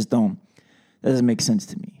me, that doesn't make sense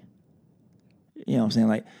to me. You know what I'm saying?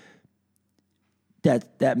 Like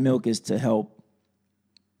that milk is to help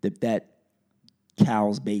that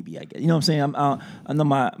cow's baby, I guess. You know what I'm saying? I know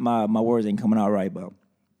my words ain't coming out right, but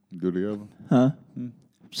Do they ever? huh?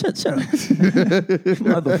 Shut up,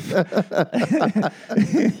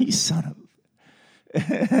 motherfucker! You son of.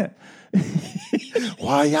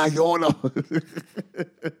 Why y'all yawning?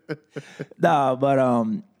 Nah, but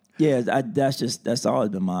yeah, that's always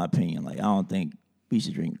been my opinion. Like I don't think we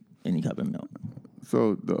should drink any type of milk.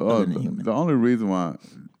 So the only reason why,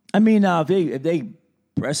 I mean, now if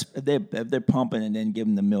they're pumping and then give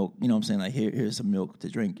them the milk, you know what I'm saying? Like here's some milk to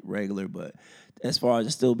drink regular, but as far as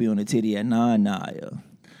it still be on the titty at 9, nah, yeah.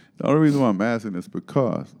 the only reason why I'm asking is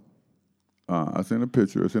because I seen a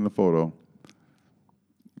picture, I seen a photo,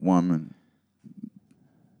 woman,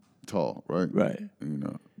 tall, right? Right. You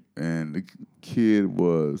know, and the kid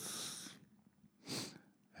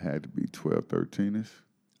had to be 12, 13-ish.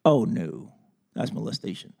 Oh no, that's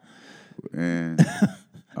molestation. And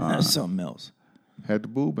That's something else. had the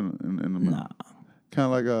boob in the mouth. Nah. Kind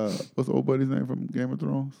of like, what's the old buddy's name from Game of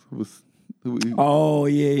Thrones? Oh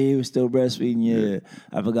yeah, he was still breastfeeding. Yeah,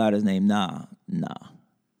 I forgot his name. Nah.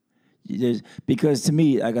 Because to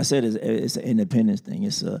me, like I said, it's an independence thing.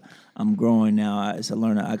 I'm growing now. It's a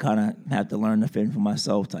learner. I kind of have to learn to fend for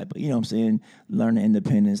myself type of. You know what I'm saying? Learning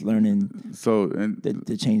independence, learning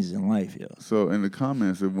the changes in life. Yeah. So in the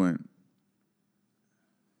comments, it went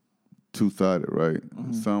two-sided, right?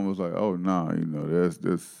 Mm-hmm. Some was like, "Oh, nah, you know, there's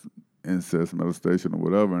this incest, molestation, or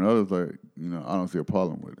whatever," and others like, "You know, I don't see a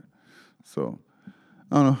problem with it." So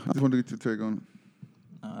I don't know. I just wanted to get your take on it.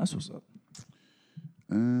 That's what's up.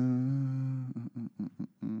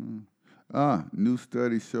 New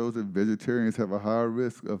study shows that vegetarians have a higher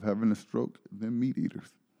risk of having a stroke than meat eaters.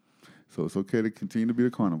 So it's okay to continue to be a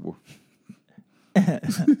carnivore.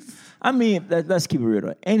 I mean, let's keep it real.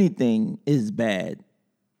 Though. Anything is bad,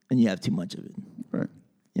 and you have too much of it. Right.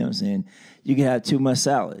 You know what I'm saying? You can have too much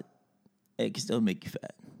salad. It can still make you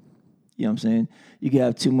fat. You know what I'm saying? You can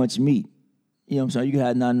have too much meat. You know what I'm saying? You can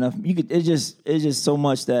have not enough. It's just so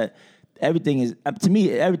much that everything is, to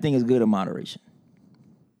me, everything is good in moderation.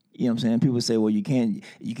 You know what I'm saying? People say, well, you can't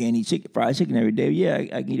eat fried chicken every day. Yeah,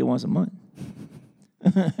 I can eat it once a month.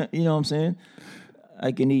 You know what I'm saying?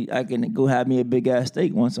 I can go have me a big ass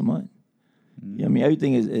steak once a month. You know what I mean?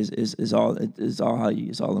 Everything is all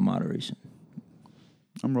in moderation.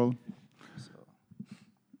 I'm rolling.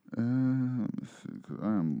 Let me see, because I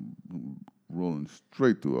am rolling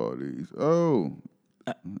straight through all these. Oh,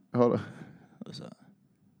 hold on. What's up?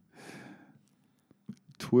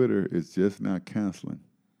 Twitter is just now canceling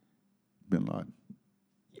Bin Laden.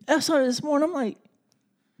 I saw it this morning. I'm like,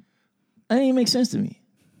 that didn't even make sense to me.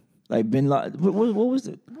 Like Bin Laden. What was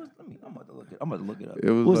it? I'm about to look it up.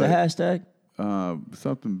 It was what was like, the hashtag?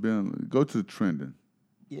 Something Bin. Go to trending.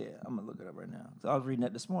 Yeah, I'm gonna look it up right now. So I was reading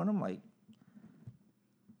that this morning. I'm like,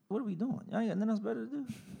 what are we doing? Y'all ain't got nothing else better to do.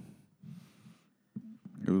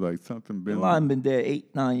 It was like something Bin Laden been dead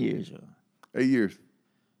 8-9 years, yo. 8 years.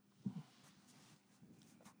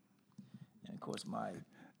 And of course,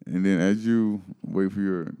 And then as you wait for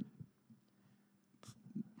your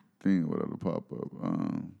thing, whatever pop up,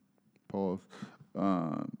 pause.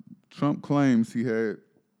 Trump claims he had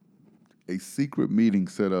a secret meeting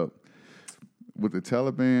set up with the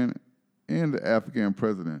Taliban and the Afghan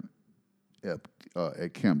president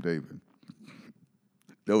at Camp David.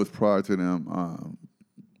 That was prior to them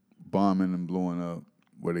bombing and blowing up,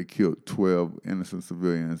 where they killed 12 innocent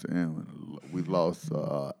civilians, and we lost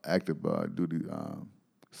active duty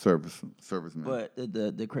servicemen. But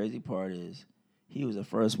the crazy part is, he was the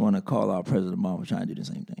first one to call out President Obama for trying to do the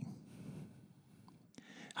same thing.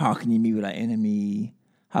 How can you meet with our enemy?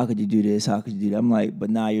 How could you do this? How could you do that? I'm like, but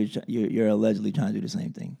now you're allegedly trying to do the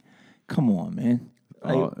same thing. Come on, man.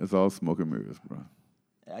 It's all smoke and mirrors, bro.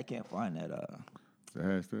 I can't find that. The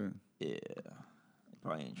hashtag? Yeah. It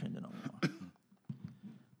probably ain't trending no more.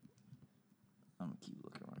 I'm going to keep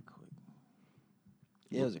looking right quick.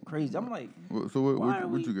 Yeah, it was crazy. I'm like, so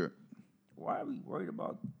what you got? Why are we worried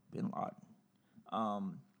about Bin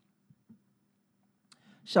Laden?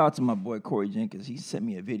 Shout out to my boy Corey Jenkins. He sent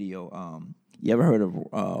me a video. You ever heard of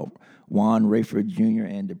Juan Rayford Jr.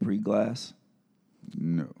 and Dupree Glass?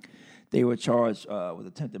 No. They were charged with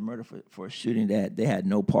attempted murder for a shooting that they had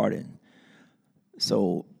no part in.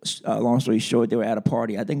 So, long story short, they were at a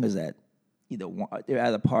party. I think it was they were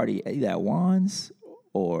at a party either at Juan's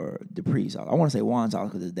or Dupree's house. I want to say Juan's house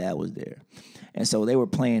because his dad was there. And so they were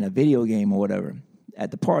playing a video game or whatever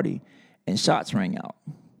at the party, and shots rang out.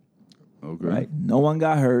 Okay. Right? No one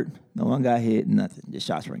got hurt. No one got hit. Nothing. Just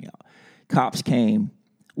shots rang out. Cops came.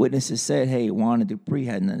 Witnesses said, hey, Juan and Dupree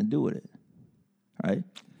had nothing to do with it. Right?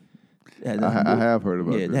 I have heard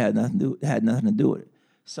about that. Yeah, they had nothing to do with it.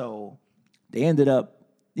 So they ended up,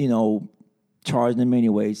 charging him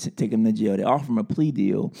anyway, taking him to jail. They offered him a plea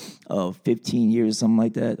deal of 15 years, something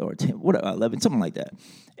like that, or 10, 11, something like that.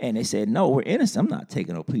 And they said, no, we're innocent. I'm not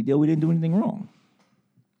taking no plea deal. We didn't do anything wrong.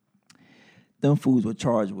 Them fools were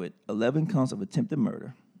charged with 11 counts of attempted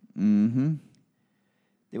murder. Mm-hmm.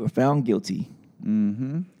 They were found guilty.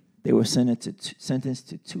 Mm-hmm. They were sentenced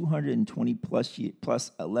to 220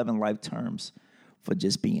 plus 11 life terms for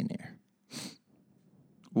just being there.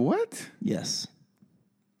 What? Yes.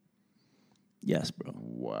 Yes, bro.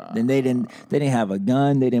 Wow. Then they didn't have a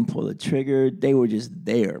gun. They didn't pull the trigger. They were just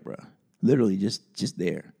there, bro. Literally just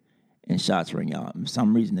there. And shots rang out. For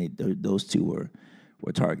some reason, those two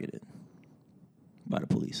were targeted by the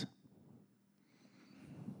police.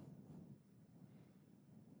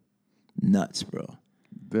 Nuts, bro.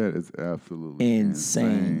 That is absolutely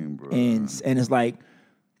insane, bro. And it's like,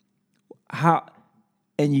 how...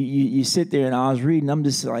 And you sit there, and I was reading, I'm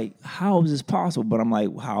just like, how is this possible? But I'm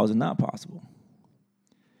like, how is it not possible?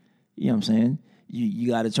 You know what I'm saying?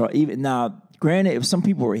 You got to charge. Even now, granted, if some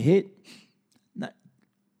people were hit,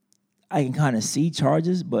 I can kind of see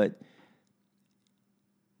charges, but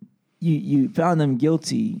you found them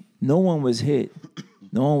guilty. No one was hit.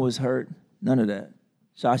 No one was hurt. None of that.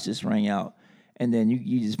 Shots just rang out. And then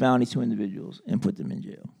you just found these two individuals and put them in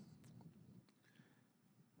jail.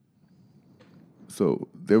 So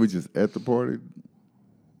they were just at the party?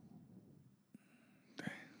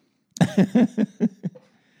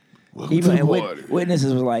 Welcome Even to the party.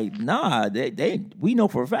 witnesses was like, nah, we know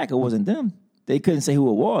for a fact it wasn't them. They couldn't say who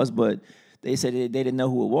it was, but they said they didn't know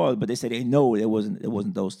who it was, but they said they know it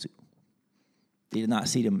wasn't those two. They did not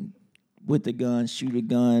see them with the gun, shoot a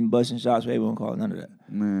gun, busting shots, whatever you want to call it, none of that.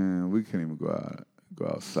 Man, we can't even go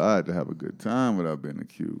outside to have a good time without being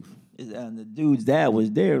accused. And the dude's dad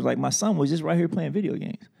was there. It was like, my son was just right here playing video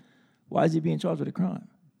games. Why is he being charged with a crime?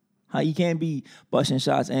 How you can't be busting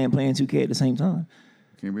shots and playing 2K at the same time?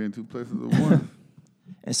 Can't be in two places at once.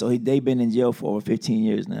 And so they've been in jail for over 15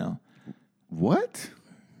 years now. What?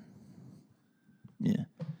 Yeah.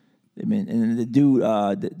 They've been, and the dude,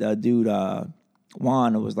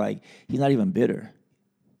 Juan was like, he's not even bitter.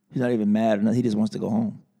 He's not even mad or nothing. He just wants to go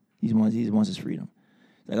home. He wants his freedom.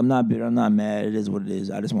 Like, I'm not bitter. I'm not mad. It is what it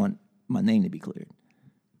is. I just want my name to be cleared.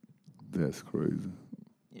 That's crazy.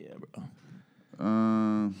 Yeah, bro.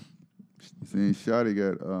 Seeing Shotty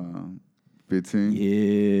got 15.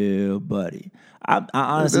 Yeah, buddy. I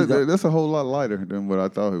honestly That's a whole lot lighter than what I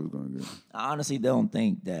thought he was going to get. I honestly don't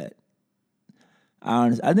think that.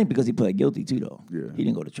 I think because he pled guilty too, though. Yeah. He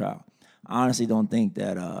didn't go to trial. I honestly don't think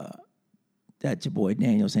that that your boy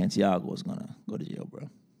Daniel Santiago is gonna go to jail, bro.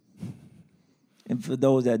 And for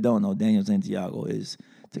those that don't know, Daniel Santiago is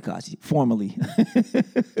Tekashi, formerly.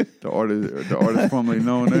 The artist formerly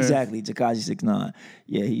known as. Exactly, Tekashi 6ix9ine.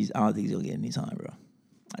 Yeah, I don't think he's gonna get any time, bro.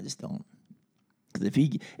 I just don't. Because if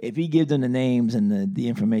he gives them the names and the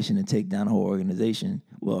information to take down the whole organization,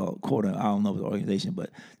 well, quote, I don't know if it's an organization,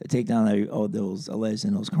 but to take down all those alleged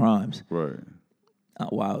and those crimes. Right.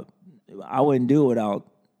 Wow, I wouldn't do it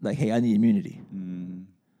without like, hey, I need immunity. Mm.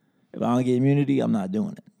 If I don't get immunity, I'm not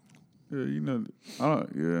doing it. Yeah,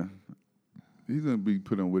 yeah. He's gonna be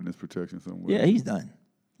put on witness protection somewhere. Yeah, he's done.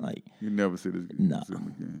 Like, you never see this no.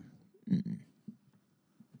 again.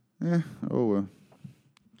 Yeah. Oh well.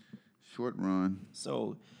 Short run.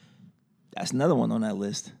 So that's another one on that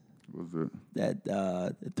list. What was it? That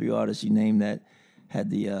the 3 artists you named that had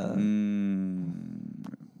the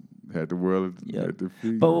had the world at their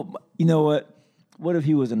feet. But you know what? What if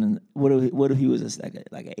he was what if he was like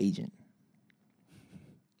an agent?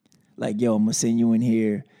 Like, yo, I'm gonna send you in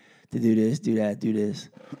here to do this, do that, do this,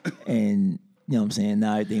 and you know what I'm saying.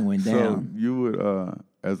 Now everything went down. So you would,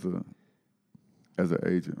 as an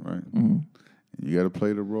agent, right? Mm-hmm. You got to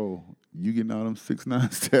play the role. You getting all them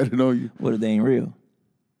 6ix9ine tatted on you. What if they ain't real?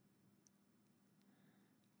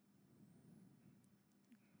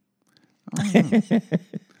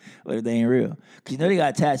 What if they ain't real? Because you know they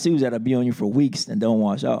got tattoos that'll be on you for weeks and don't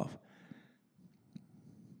wash off.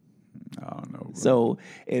 I don't know, bro. So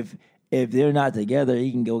if they're not together,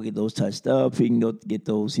 he can go get those touched up. He can go get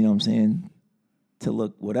those, you know what I'm saying, to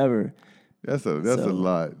look whatever. That's a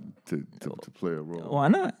lot to play a role. Why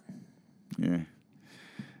not? Yeah.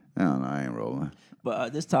 I don't know. I ain't rolling.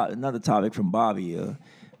 But another topic from Bobby. Shout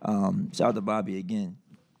out to Bobby again.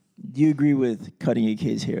 Do you agree with cutting your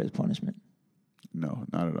kid's hair as punishment? No,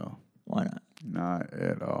 not at all. Why not? Not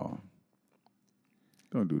at all.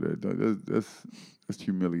 Don't do that. That's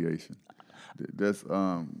humiliation. That's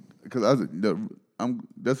because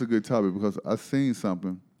that's a good topic because I seen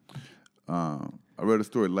something. I read a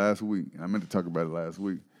story last week. I meant to talk about it last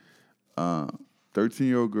week.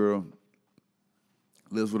 13-year-old girl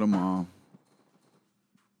lives with her mom.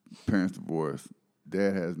 Parents divorced.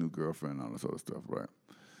 Dad has a new girlfriend and all this other stuff, right?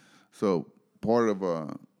 So part of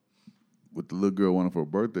what the little girl wanted for her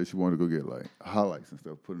birthday, she wanted to go get like highlights and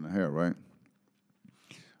stuff put in her hair, right?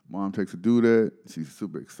 Mom takes her to do that. She's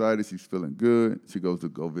super excited. She's feeling good. She goes to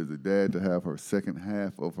go visit Dad to have her second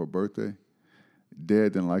half of her birthday.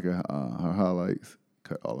 Dad didn't like her highlights,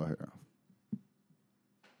 cut all her hair off.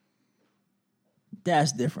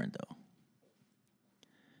 That's different, though.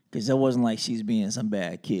 Because it wasn't like she's being some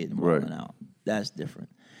bad kid and rolling out. That's different.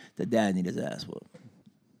 The dad needed his ass whooped.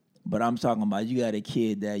 But I'm talking about you got a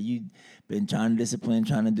kid that you've been trying to discipline,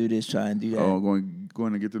 trying to do this, trying to do that. Oh,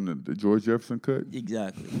 going to get them the George Jefferson cut?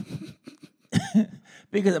 Exactly.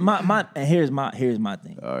 Because and here's my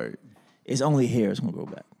thing. All right. It's only hair that's gonna grow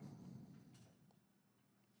back.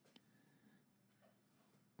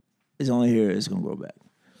 It's only hair that's gonna grow back.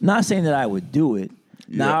 Not saying that I would do it.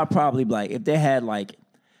 Yeah. Now I'd probably be like, if they had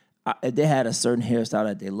a certain hairstyle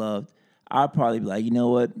that they loved, I'd probably be like, you know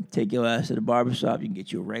what? Take your ass to the barbershop. You can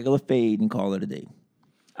get you a regular fade and call it a day.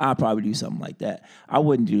 I'd probably do something like that. I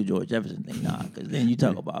wouldn't do the George Jefferson thing, nah, because then you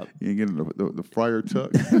talk about... You ain't getting the friar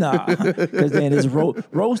tuck? Nah, because then it's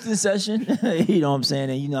roasting session. You know what I'm saying?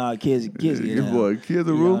 And you know how kids get down. Boy, kids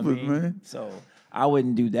are ruthless, man. So I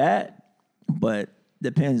wouldn't do that, but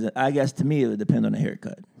depends. I guess to me, it would depend on the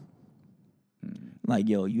haircut. Like,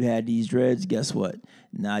 yo, you had these dreads, guess what?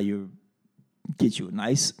 Now you're get you a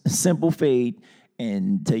nice, simple fade,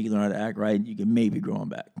 and until you learn how to act right, you can maybe grow them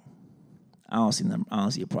back. I don't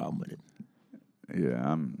see a problem with it.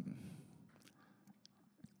 Yeah,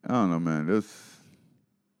 I don't know, man.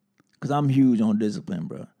 Cause I'm huge on discipline,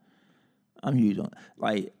 bro. I'm huge on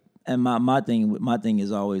like, and my thing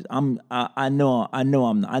is always I know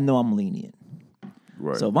I'm lenient.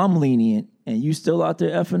 Right. So if I'm lenient and you still out there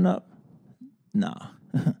effing up, nah,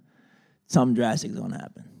 something drastic's gonna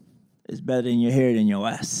happen. It's better in your hair than your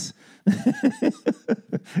ass.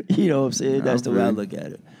 You know what I'm saying? That's the way I look at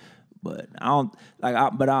it. But I don't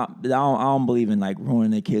believe in like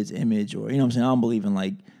ruining a kid's image, or you know what I'm saying. I don't believe in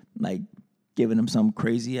like giving them some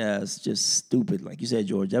crazy ass just stupid, like you said,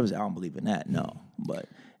 George. I don't believe in that. No, but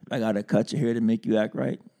if I gotta cut your hair to make you act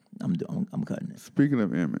right, I'm cutting it. Speaking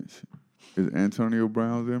of image, is Antonio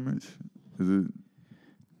Brown's image? Is it?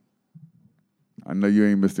 I know you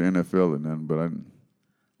ain't Mr. NFL or nothing, but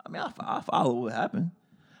I follow what happened.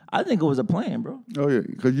 I think it was a plan, bro. Oh yeah,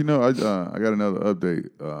 because I got another update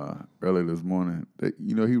earlier this morning that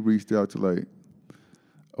he reached out to like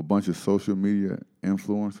a bunch of social media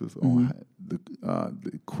influencers on the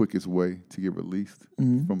quickest way to get released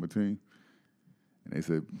from a team, and they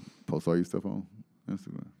said post all your stuff on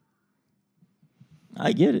Instagram.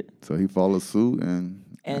 I get it. So he followed suit, and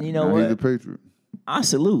you know now what? He's a Patriot. I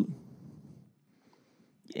salute.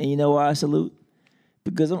 And you know why I salute?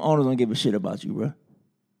 Because them owners don't give a shit about you, bro.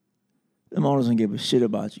 Them owners don't give a shit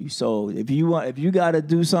about you. So if you got to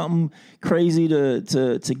do something crazy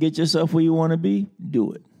to get yourself where you want to be,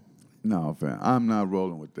 do it. No, fam, I'm not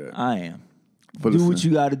rolling with that. I am. Do what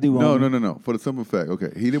you got to do. No. For the simple fact,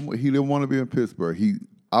 okay, he didn't want to be in Pittsburgh.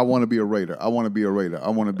 I want to be a Raider. I want to be a Raider. I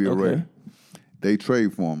want to be a Raider. They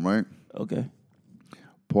trade for him, right? Okay.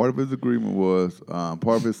 Part of his agreement was, part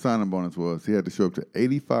of his signing bonus was he had to show up to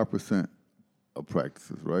 85% of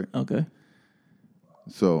practices, right? Okay.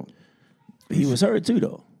 So he was hurt too,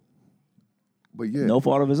 though. But yeah, no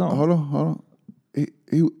fault of his own. Hold on.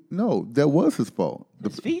 No, that was his fault.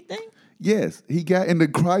 His feet thing? Yes, he got in the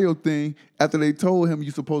cryo thing after they told him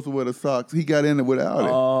you're supposed to wear the socks. He got in it without it.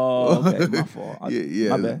 Oh, okay, my fault.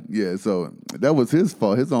 My bad. Yeah, so that was his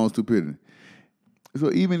fault, his own stupidity. So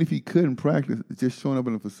even if he couldn't practice, just showing up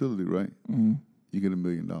in the facility, right? Mm-hmm. You get $1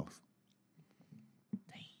 million.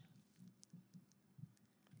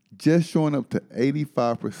 Just showing up to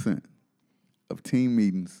 85% of team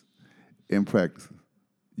meetings and practices,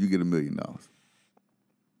 you get $1 million.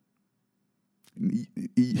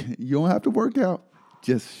 You don't have to work out.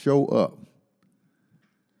 Just show up.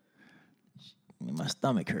 My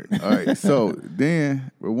stomach hurt. All right, so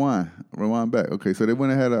then rewind back. Okay, so they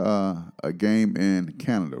went and had a game in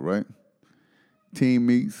Canada, right? Team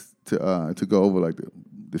meets to go over like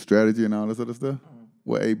the strategy and all this other stuff.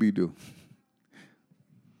 What AB do?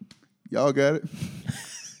 Y'all got it?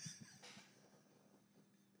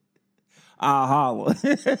 I'll holler.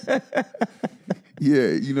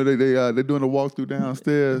 Yeah, they're doing a walkthrough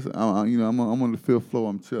downstairs. I'm on the 5th floor.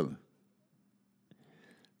 I'm chilling.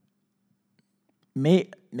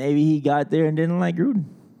 Maybe he got there and didn't like Gruden.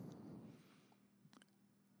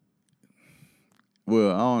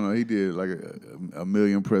 Well, I don't know. He did like a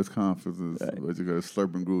million press conferences, but you got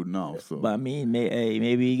slurping Gruden off. So but I mean,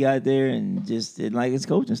 maybe he got there and just didn't like his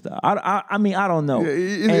coaching style. I mean, I don't know. Yeah,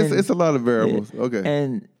 it's a lot of variables. Yeah. Okay.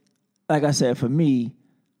 And like I said, for me,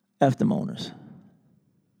 F them owners.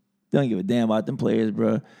 They don't give a damn about them players,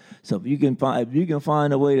 bro. So if you can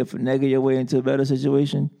find a way to finagle your way into a better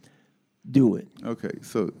situation, do it. Okay,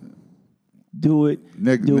 so do it.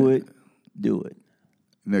 Do it.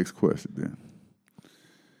 Next question, then.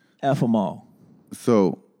 F them all.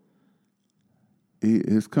 So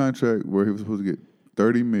his contract, where he was supposed to get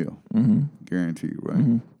 $30 million guaranteed, right?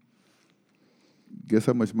 Mm-hmm. Guess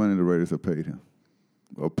how much money the Raiders have paid him?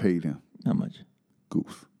 Or paid him? How much?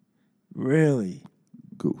 Goose. Really?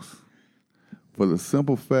 Goose. For the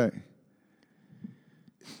simple fact,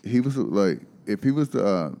 he was like, if he was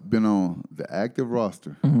been on the active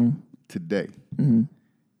roster today,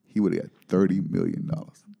 he would have got $30 million.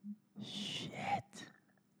 Shit.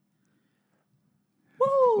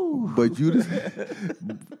 Woo! But you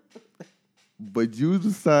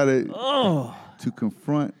decided to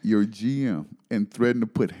confront your GM and threaten to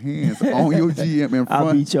put hands on your GM in front.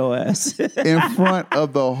 I'll beat your ass in front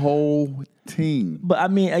of the whole team. But I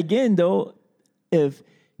mean, again, though, if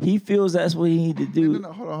he feels that's what he need to do,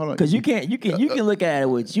 no, hold on. Because you can look at it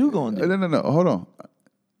what you gonna do. No, hold on.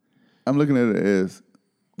 I'm looking at it as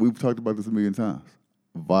we've talked about this a million times.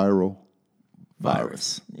 Viral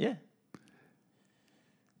virus. Yeah.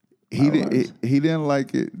 He didn't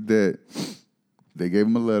like it that they gave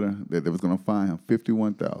him a letter that they was going to fine him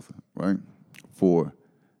 $51,000, right, for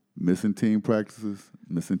missing team practices,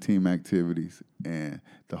 missing team activities, and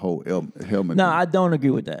the whole helmet. No, thing. I don't agree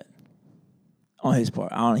with that on his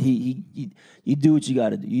part. I don't. You do what you got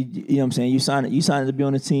to do. You know what I'm saying? You sign it to be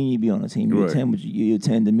on the team. You be on the team. You Right.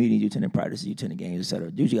 attend the meetings. You attend the practices. You attend the games, etc.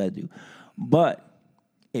 Do what you got to do. But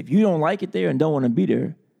if you don't like it there and don't want to be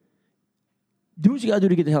there, do what you got to do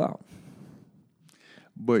to get the hell out.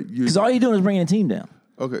 But you Because all you're doing is bringing the team down.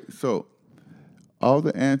 okay? So all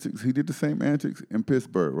the antics, he did the same antics in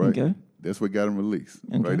Pittsburgh, right? Okay. That's what got him released,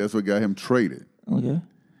 Okay. right? That's what got him traded. Okay.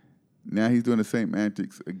 Now he's doing the same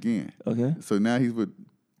antics again. Okay. So now he's with.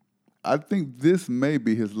 I think this may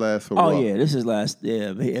be his last hurrah. Oh yeah, this is last.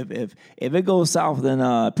 Yeah, if it goes south, then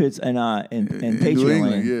Pitts and in Patriot New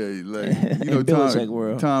land. England, yeah, like you know, Belichick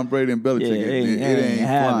world. Tom Brady and Belichick, Yeah, it ain't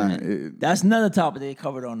having flying. it. That's another topic they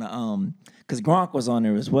covered on the because Gronk was on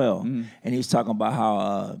there as well, and he was talking about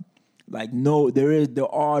how there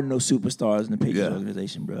are no superstars in the Patriots Yeah.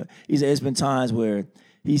 organization, bro. He said it's been times where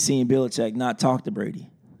he's seen Belichick not talk to Brady,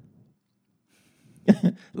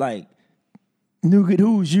 like. Nugget,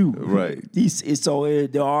 who's you? Right.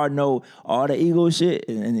 There are no all the ego shit,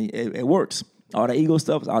 and it works. All the ego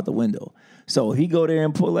stuff is out the window. So he go there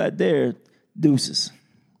and pull that there, deuces.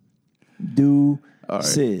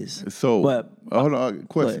 Deuces. So, but hold on.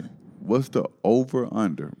 Question: ahead. what's the over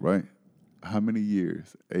under? Right? How many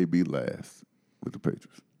years AB lasts with the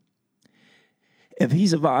Patriots? if he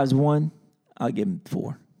survives one, I'll give him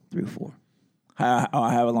 3 or 4.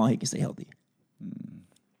 However long he can stay healthy.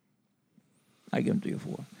 I give him 3 or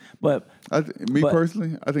 4. But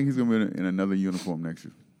Personally, I think he's gonna be in another uniform next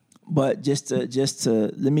year. But just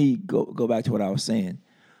to let me go back to what I was saying.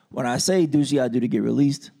 When I say do what you gotta do to get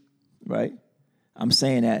released, right? I'm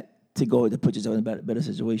saying that to put yourself in a better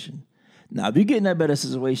situation. Now, if you get in that better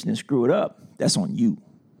situation and screw it up, that's on you.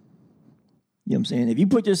 You know what I'm saying? If you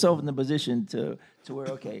put yourself in the position to where,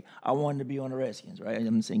 okay, I wanted to be on the Redskins, right?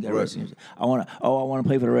 I'm saying Right. Redskins. I want to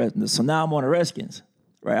play for the Redskins. So now I'm on the Redskins.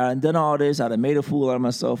 Right, I done all this. I done made a fool out of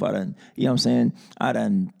myself. I done, you know what I'm saying? I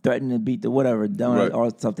done threatened to beat the whatever, done Right. all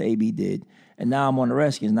the stuff that AB did. And now I'm on the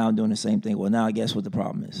Redskins. Now I'm doing the same thing. Well, now I guess what the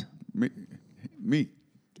problem is. Me.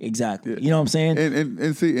 Exactly. Yeah. You know what I'm saying?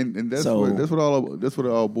 And see, and that's So- what it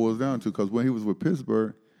all boils down to. Because when he was with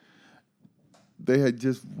Pittsburgh, they had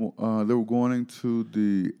just they were going into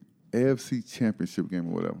the AFC Championship game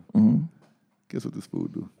or whatever. Mm-hmm. Guess what this fool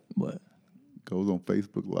do? What? Goes on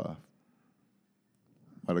Facebook Live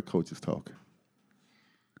while the coach is talking.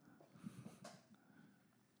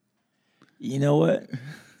 You know what?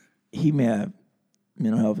 He may have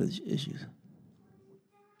mental health issues.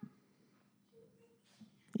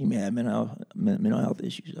 He may have mental health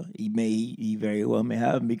issues. Though. He very well may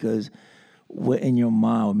have them because what in your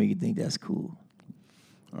mind would make you think that's cool?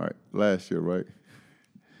 All right, last year, right?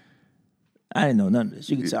 I didn't know none of this.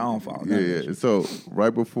 You can say I don't follow none of this. Yeah. So right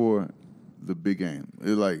before the big game, it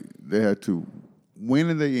like they had to win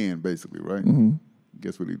and they end basically, right? Mm-hmm.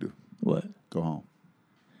 Guess what he do? What? Go home.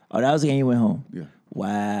 Oh, that was the game you went home? Yeah.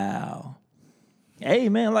 Wow. Hey,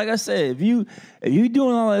 man, like I said, if you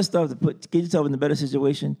doing all that stuff to get yourself in a better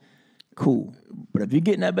situation, cool. But if you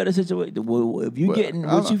get in that better situation, if you get in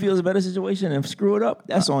what you feel is a better situation and screw it up,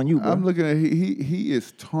 that's on you, bro. I'm looking at he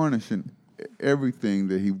is tarnishing everything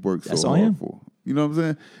that he worked That's so on hard him. for. You know what I'm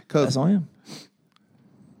saying? That's Because on him.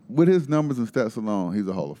 with his numbers and stats alone, he's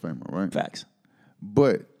a Hall of Famer, right? Facts.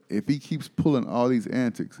 But if he keeps pulling all these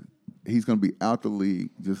antics, he's going to be out the league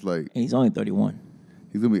just like And he's only 31.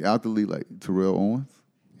 he's going to be out the league like Terrell Owens.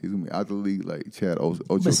 He's going to be out the league like Chad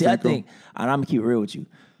Ochocinco. But see, I think, and I'm going to keep it real with you,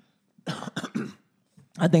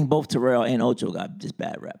 I think both Terrell and Ocho got just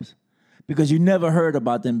bad reps. Because you never heard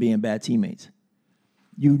about them being bad teammates.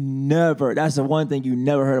 That's the one thing you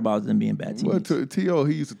never heard about them being bad Well, teammates. T.O.,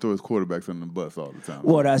 he used to throw his quarterbacks on the bus all the time.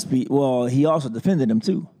 Well, he also defended them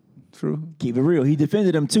too. True. Keep it real. He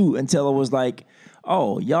defended them too until it was like,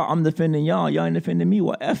 oh, y'all, I'm defending y'all. Y'all ain't defending me.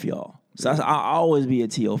 Well, F y'all. So I'll always be a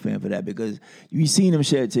T.O. fan for that because you seen him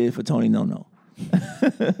shed tears for Tony No.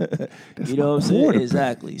 You know what I'm saying?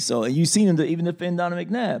 Exactly. So and you seen him even defend Donovan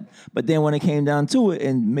McNabb. But then when it came down to it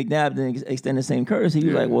and McNabb didn't extend the same courtesy, he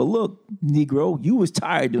was like, well, look, Negro, you was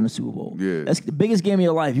tired during the Super Bowl. Yeah. That's the biggest game of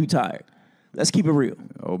your life. You tired. Let's keep it real.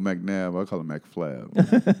 Oh, McNabb. I call him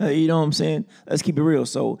McFlab. You know what I'm saying? Let's keep it real.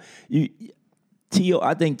 So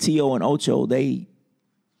I think T.O. and Ocho, they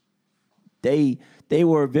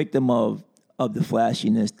were a victim of the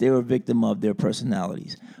flashiness. They were a victim of their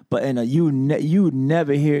personalities. But you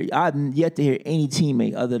never hear. I've yet to hear any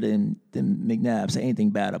teammate other than McNabb say anything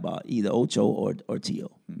bad about either Ocho or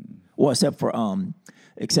T.O. Well, except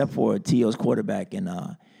for T.O.'s quarterback and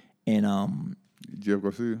Jeff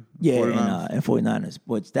Garcia? Yeah, 49ers? and 49ers.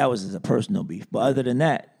 But that was as a personal beef. But other than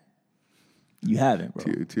that, you haven't,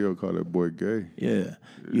 bro. T.O. called that boy gay. Yeah,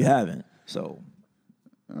 you haven't. So.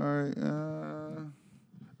 All right.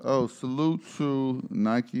 Salute to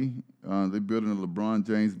Nike. They're building a LeBron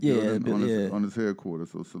James building on his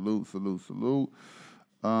headquarters. So salute.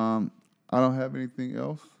 I don't have anything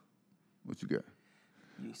else. What you got?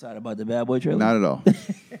 You excited about the Bad Boy trailer? Not at all.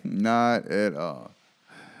 Not at all.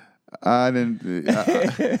 I didn't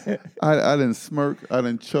smirk. I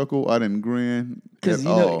didn't chuckle. I didn't grin. Because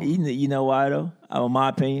you know why though? In my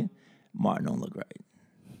opinion, Martin don't look right.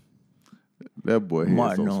 That boy here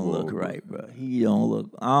Martin so don't swole, look right, bro. He don't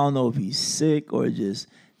look. I don't know if he's sick or just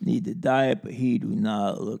need to diet, but he do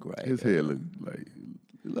not look right. His head look like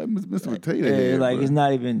Mr. Potato Yeah, Head. like bro. it's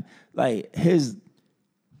not even like his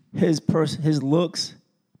looks.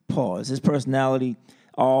 Pause. His personality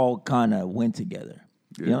all kind of went together.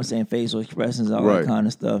 You know what I'm saying? Facial expressions, all that kind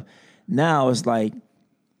of stuff. Now it's like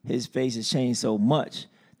his face has changed so much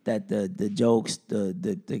that the jokes, the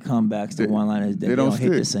comebacks, the one-liners, they don't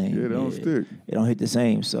hit the same. Yeah, they don't stick. It don't hit the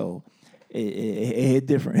same. So it hit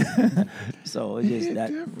different. So it's just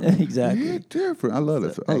that exactly. It hit different. I love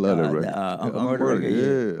it. I love that record. Uncle Murder record.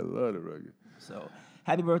 Yeah, I love that record. So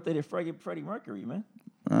happy birthday to Freddie Mercury, man.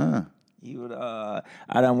 He would. I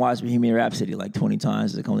done watch Bohemian Rhapsody like 20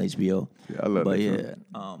 times. It comes on HBO. Yeah, I love that.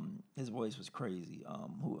 But his voice was crazy.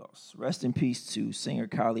 Who else? Rest in peace to singer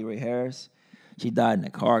Kylie Ray Harris. She died in a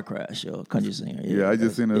car crash, country singer. Yeah, I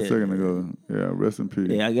just seen her a second ago. Yeah, rest in peace.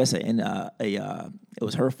 Yeah, I guess it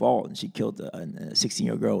was her fault, and she killed a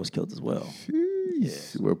 16-year-old girl was killed as well.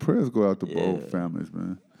 Jeez. Yeah. Well, prayers go out to both families,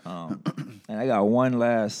 man. And I got one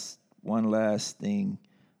last thing.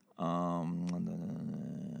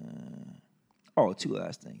 Two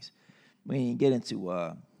last things. We didn't get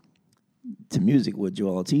into to music with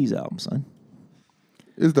Joel Ortiz album, son.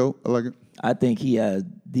 It's dope. I like it. I think he has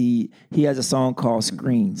a song called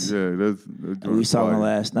Screens. Yeah, that's we saw it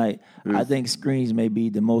last night. I think Screens may be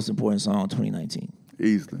the most important song of 2019.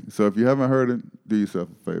 Easily. So if you haven't heard it, do yourself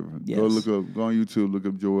a favor. Yes. Go on YouTube, look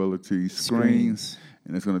up Joel Ortiz Screens,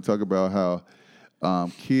 and it's going to talk about how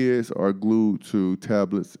kids are glued to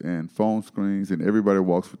tablets and phone screens, and everybody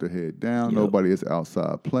walks with their head down. Yep. Nobody is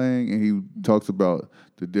outside playing, and he talks about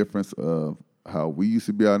the difference of how we used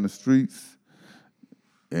to be out in the streets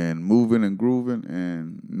and moving and grooving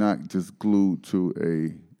and not just glued to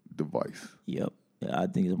a device. Yep. Yeah, I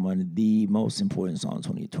think it's one of the most important songs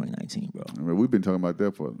of 2019, bro. I mean, we've been talking about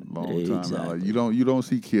that for a long time now. Exactly. Like, you don't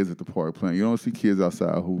see kids at the park playing. You don't see kids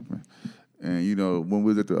outside hooping. And when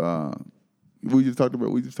we was at the we just talked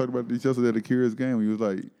about this yesterday at the Curious game. We was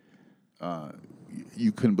like,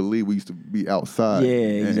 you couldn't believe we used to be outside.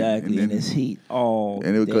 Yeah, exactly. And it's heat all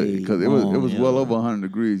and day because it was well over 100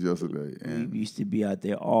 degrees yesterday. And we used to be out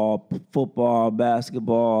there all football,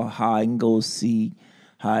 basketball, hide and go seek,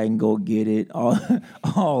 hide and go get it, all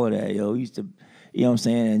of that. We used to, you know what I'm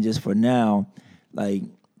saying. And just for now, like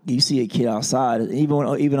you see a kid outside, even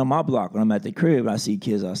on my block when I'm at the crib, I see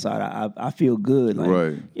kids outside. I feel good. Like,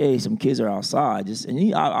 right. Yeah, some kids are outside.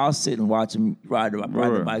 I'll sit and watch them ride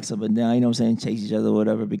the bikes up and down. You know what I'm saying? Chase each other or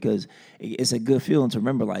whatever, because it's a good feeling to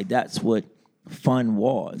remember. Like that's what fun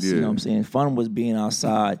was. Yeah. You know what I'm saying? Fun was being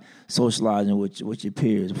outside, socializing with your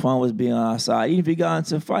peers. Fun was being outside. Even if you got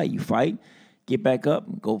into a fight, you fight, get back up,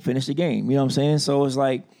 and go finish the game. You know what I'm saying? So it's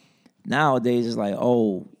like nowadays it's like,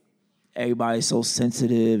 oh, everybody's so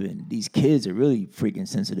sensitive, and these kids are really freaking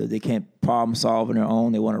sensitive. They can't problem solve on their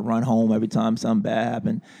own. They want to run home every time something bad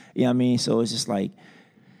happens. You know what I mean? So it's just like,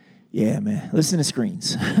 yeah, man, listen to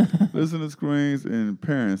Screens. Listen to Screens, and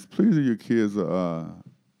parents, please do your kids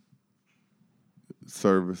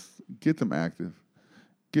service. Get them active.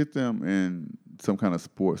 Get them in some kind of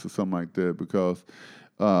sports or something like that, because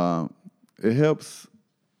it helps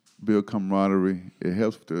build camaraderie. It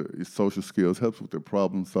helps with their social skills, helps with their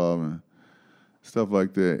problem solving, stuff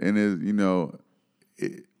like that. And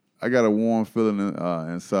I got a warm feeling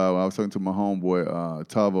inside. I was talking to my homeboy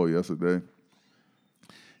Tavo yesterday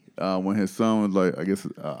when his son was like, I guess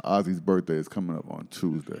Ozzy's birthday is coming up on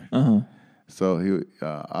Tuesday. Uh-huh. So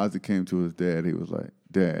Ozzy came to his dad. He was like,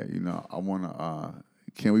 Dad, I want to.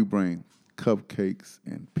 Can we bring cupcakes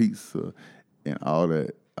and pizza and all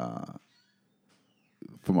that?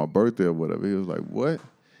 For my birthday or whatever. He was like, what?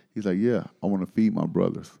 He's like, yeah, I want to feed my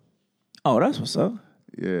brothers. Oh, that's what's up.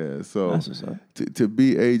 Yeah, so That's what's up. To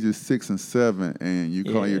be ages 6 and 7 and you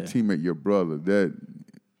calling your teammate your brother,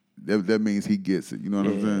 that means he gets it. You know what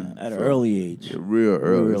I'm saying? At an early age. Yeah, real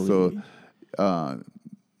early. So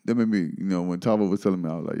that made me, when Tavo was telling me,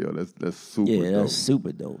 I was like, yo, that's super dope. Yeah, that's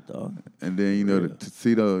super dope, dog. And then, to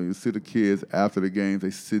see the kids after the games, they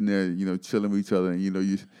sitting there, chilling with each other, and,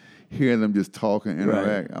 you hearing them just talk and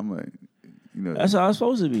interact. Right. I'm like, That's how it's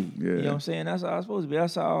supposed to be. Yeah. You know what I'm saying? That's how it's supposed to be.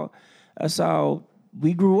 That's how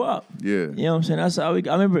we grew up. Yeah. You know what I'm saying? That's how I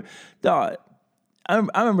remember, dog, I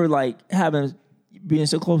remember, like, being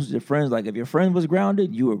so close to your friends. Like, if your friend was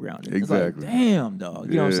grounded, you were grounded. Exactly. It's like, damn, dog.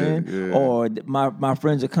 You know what I'm saying? Yeah. Or my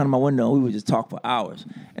friends would come to my window and we would just talk for hours.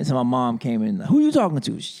 And so my mom came in, like, who you talking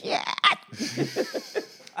to? Shit.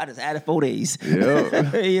 I just added 4 days.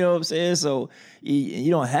 Yeah. You know what I'm saying? So you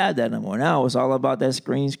don't have that no more. Now it's all about that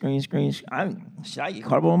screen. I get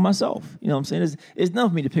caught up on myself. You know what I'm saying? It's enough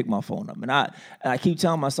for me to pick my phone up. And I keep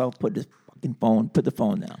telling myself, put the phone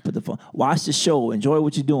down. Watch the show. Enjoy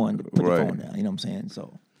what you're doing. Put the phone down. You know what I'm saying?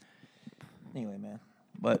 So anyway, man.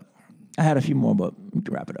 But I had a few more, but we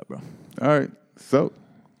can wrap it up, bro. All right. So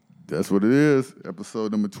that's what it is.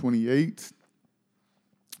 Episode number 28.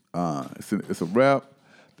 It's a wrap.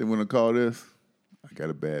 They want to call this, I got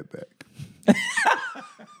a bad back.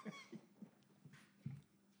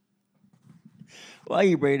 Why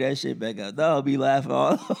you bring that shit back up? I'll be laughing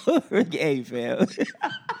all over the game, fam.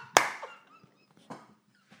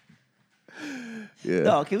 Yeah.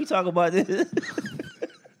 No, can we talk about this?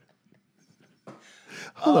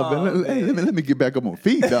 Hold up, man. Let me get back up on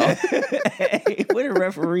feet, dog. Hey, where the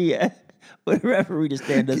referee at? Where the referee to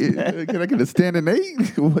stand us back? Can I get a standing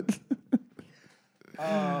 8? What?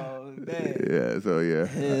 Oh, man. Yeah, so yeah.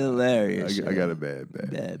 Hilarious. I got a bad back.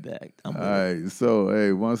 Bad back. All right, so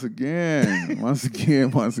hey, once again,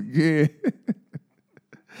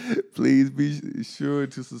 please be sure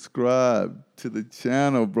to subscribe to the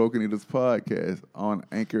channel Broken Needles Podcast on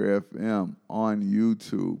Anchor FM, on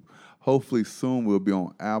YouTube. Hopefully soon we'll be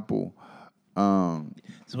on Apple.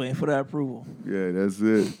 Just waiting for that approval. Yeah, that's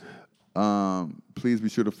it. Please be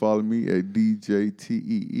sure to follow me at DJ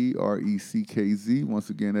TEERECKZ. Once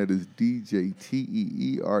again, that is DJ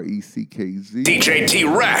TEERECKZ. DJ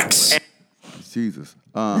T-Rex. Jesus.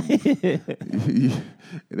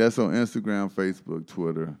 That's on Instagram, Facebook,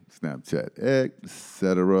 Twitter, Snapchat,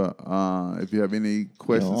 etc. If you have any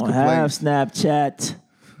questions, You don't have complaints, Snapchat.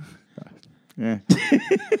 yeah,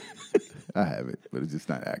 I have it, but it's just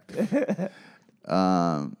not active.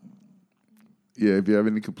 Yeah, if you have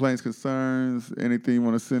any complaints, concerns, anything you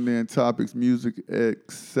want to send in, topics, music,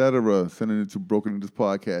 etc., send it to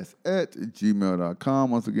brokenneedlespodcast at gmail.com.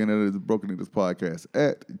 Once again, that is brokenneedlespodcast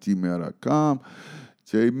at gmail.com.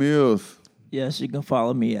 Jay Mills. Yes, you can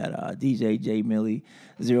follow me at DJ J Millie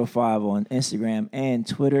 05 on Instagram and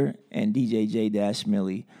Twitter, and DJ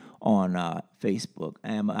J-Millie on Facebook.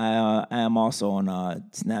 I am also on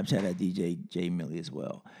Snapchat at DJ J Millie as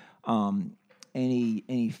well.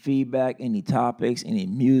 Any feedback, any topics, any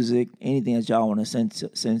music, anything that y'all want to send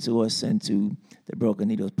to us, send to the Broken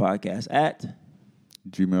Needles Podcast at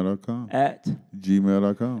gmail.com. At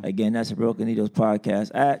gmail.com. Again, that's the Broken Needles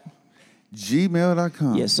Podcast at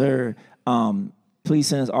gmail.com. Yes, sir. Please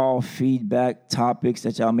send us all feedback, topics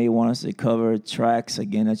that y'all may want us to cover, tracks,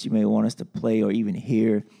 again, that you may want us to play or even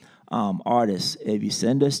hear. Artists, if you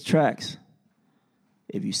send us tracks,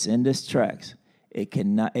 it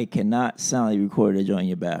cannot sound like you recorded a joint in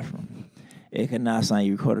your bathroom. It cannot sound like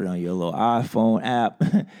you recorded on your little iPhone app.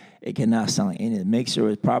 It cannot sound like anything. Make sure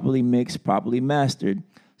it's properly mixed, properly mastered,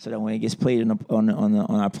 so that when it gets played on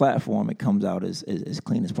our platform, it comes out as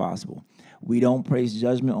clean as possible. We don't praise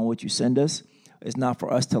judgment on what you send us. It's not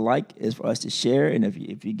for us to like. It's for us to share. And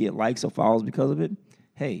if you get likes or follows because of it,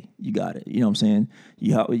 hey, you got it. You know what I'm saying?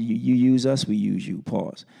 You use us, we use you.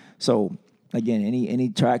 Pause. So, again, any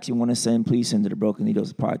tracks you want to send, please send to the Broken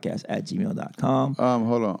Needles Podcast at gmail.com.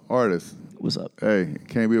 Hold on. Artists. What's up? Hey, it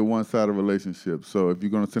can't be a one-sided relationship. So if you're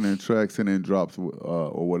going to send in tracks, send in drops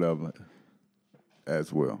or whatever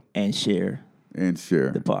as well. And share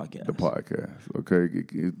the podcast. Okay?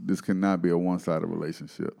 This cannot be a one-sided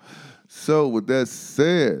relationship. So with that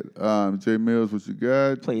said, Jay Mills, what you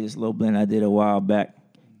got? Play this little blend I did a while back.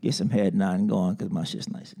 Get some head nodding going because my shit's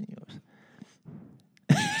nicer than yours.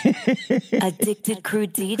 Addicted Crew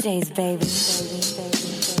DJs, baby.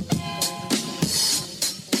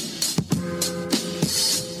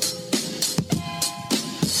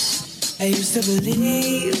 I used to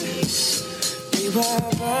believe we were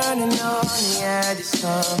burning on the edge of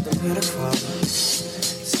something beautiful.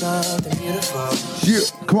 Something beautiful. Yeah,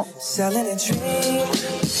 come on. Selling a dream.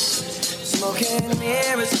 Smoking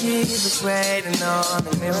mirrors keep us waiting on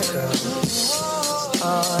the miracle.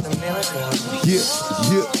 On the miracle. Yeah.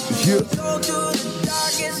 Go through the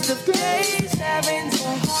darkest of days, having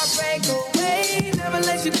some heartbreak away. never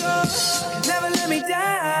let you go, never let me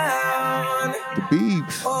down. The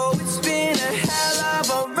Beeps. Oh, it's been a hell of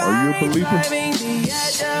a ride. Are you a believer? Driving the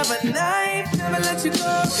edge of a knife. Never let you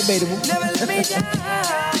go. Debatable. Never let me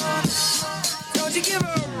down. Don't you give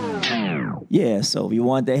up. Yeah, so if you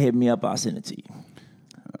want that, hit me up. I'll send it to you.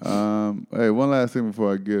 Hey, one last thing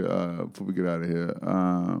before we get out of here.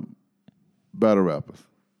 Battle rappers,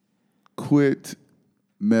 quit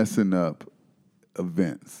messing up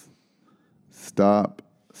events. Stop.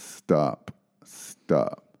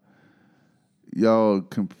 Y'all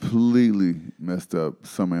completely messed up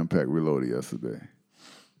Summer Impact Reloaded yesterday.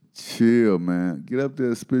 Chill, man. Get up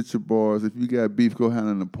there, spit your bars. If you got beef, go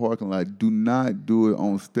handle in the parking lot. Do not do it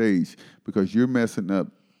on stage because you're messing up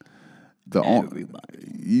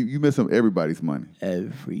everybody. You messing up everybody's money.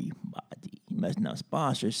 Everybody. You messing up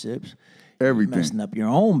sponsorships. Everything. You messing up your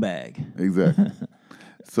own bag. Exactly.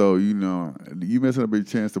 So, you messing up your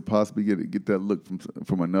chance to possibly get that look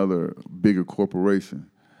from another bigger corporation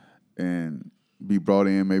and be brought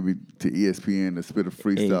in maybe to ESPN to spit a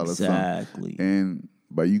freestyle or something. Exactly. And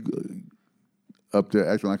by you up there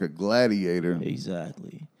acting like a gladiator.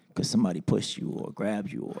 Exactly. Because somebody pushed you or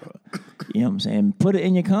grabbed you or, you know what I'm saying? Put it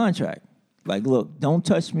in your contract. Like, look, don't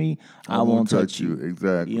touch me. I won't touch you.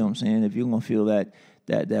 Exactly. You know what I'm saying? If you're going to feel that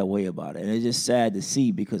way about it. And it's just sad to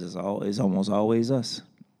see because it's almost always us.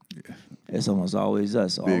 Yeah. It's almost always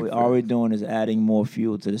us. All we're doing is adding more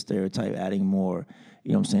fuel to the stereotype, adding more,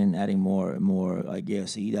 you know what I'm saying, adding more, like, yeah,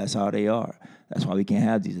 see, that's how they are. That's why we can't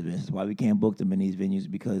have these events. That's why we can't book them in these venues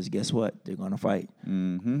because guess what? They're going to fight.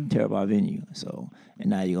 Mm-hmm. Tear up our venue. So, and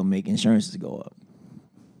now you're going to make insurances go up.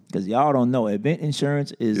 Because y'all don't know, event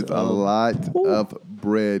insurance is a lot of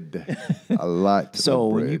bread. A lot so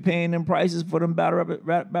of bread. when you're paying them prices for them battle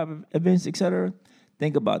rap events, et cetera,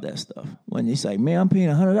 think about that stuff. When you say, man, I'm paying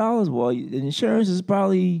 $100, well, the insurance is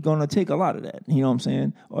probably going to take a lot of that. You know what I'm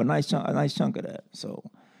saying? Or a nice chunk of that. So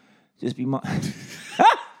just be mindful.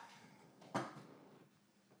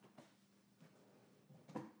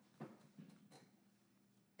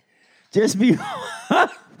 Just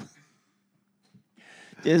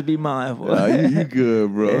be mindful. Nah, you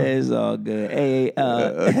good, bro. It's all good. Hey,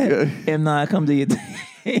 M9, come do your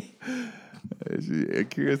thing.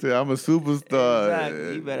 Kira said, I'm a superstar.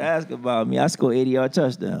 Exactly. You better ask about me. I scored 80-yard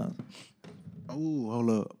touchdowns. Oh, hold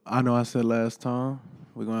up. I know I said last time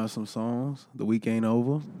we're going to have some songs. The week ain't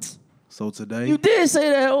over. So today. You did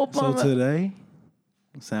say that, Obama. So today,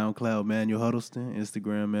 SoundCloud, Manuel Huddleston.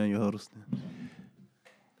 Instagram, Manuel Huddleston.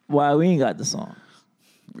 Why we ain't got the song?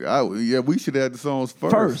 Yeah, we should have the songs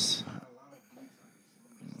first.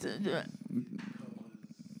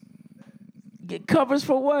 Get covers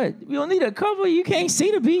for what? We don't need a cover. You can't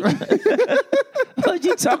see the beat. What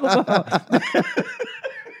you talking about?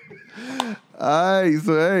 All right,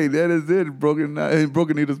 so hey, that is it. Broken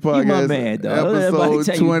Needles Podcast. You my man, dog.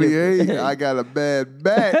 Episode 28. I got a bad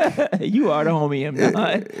back. You are the homie,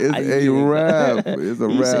 M9. It's a wrap. It's a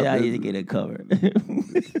you wrap. Say I need to get it covered.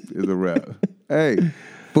 It's a wrap. Hey,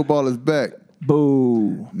 football is back.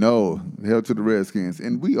 Boo. No, hell to the Redskins.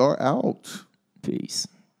 And we are out. Peace.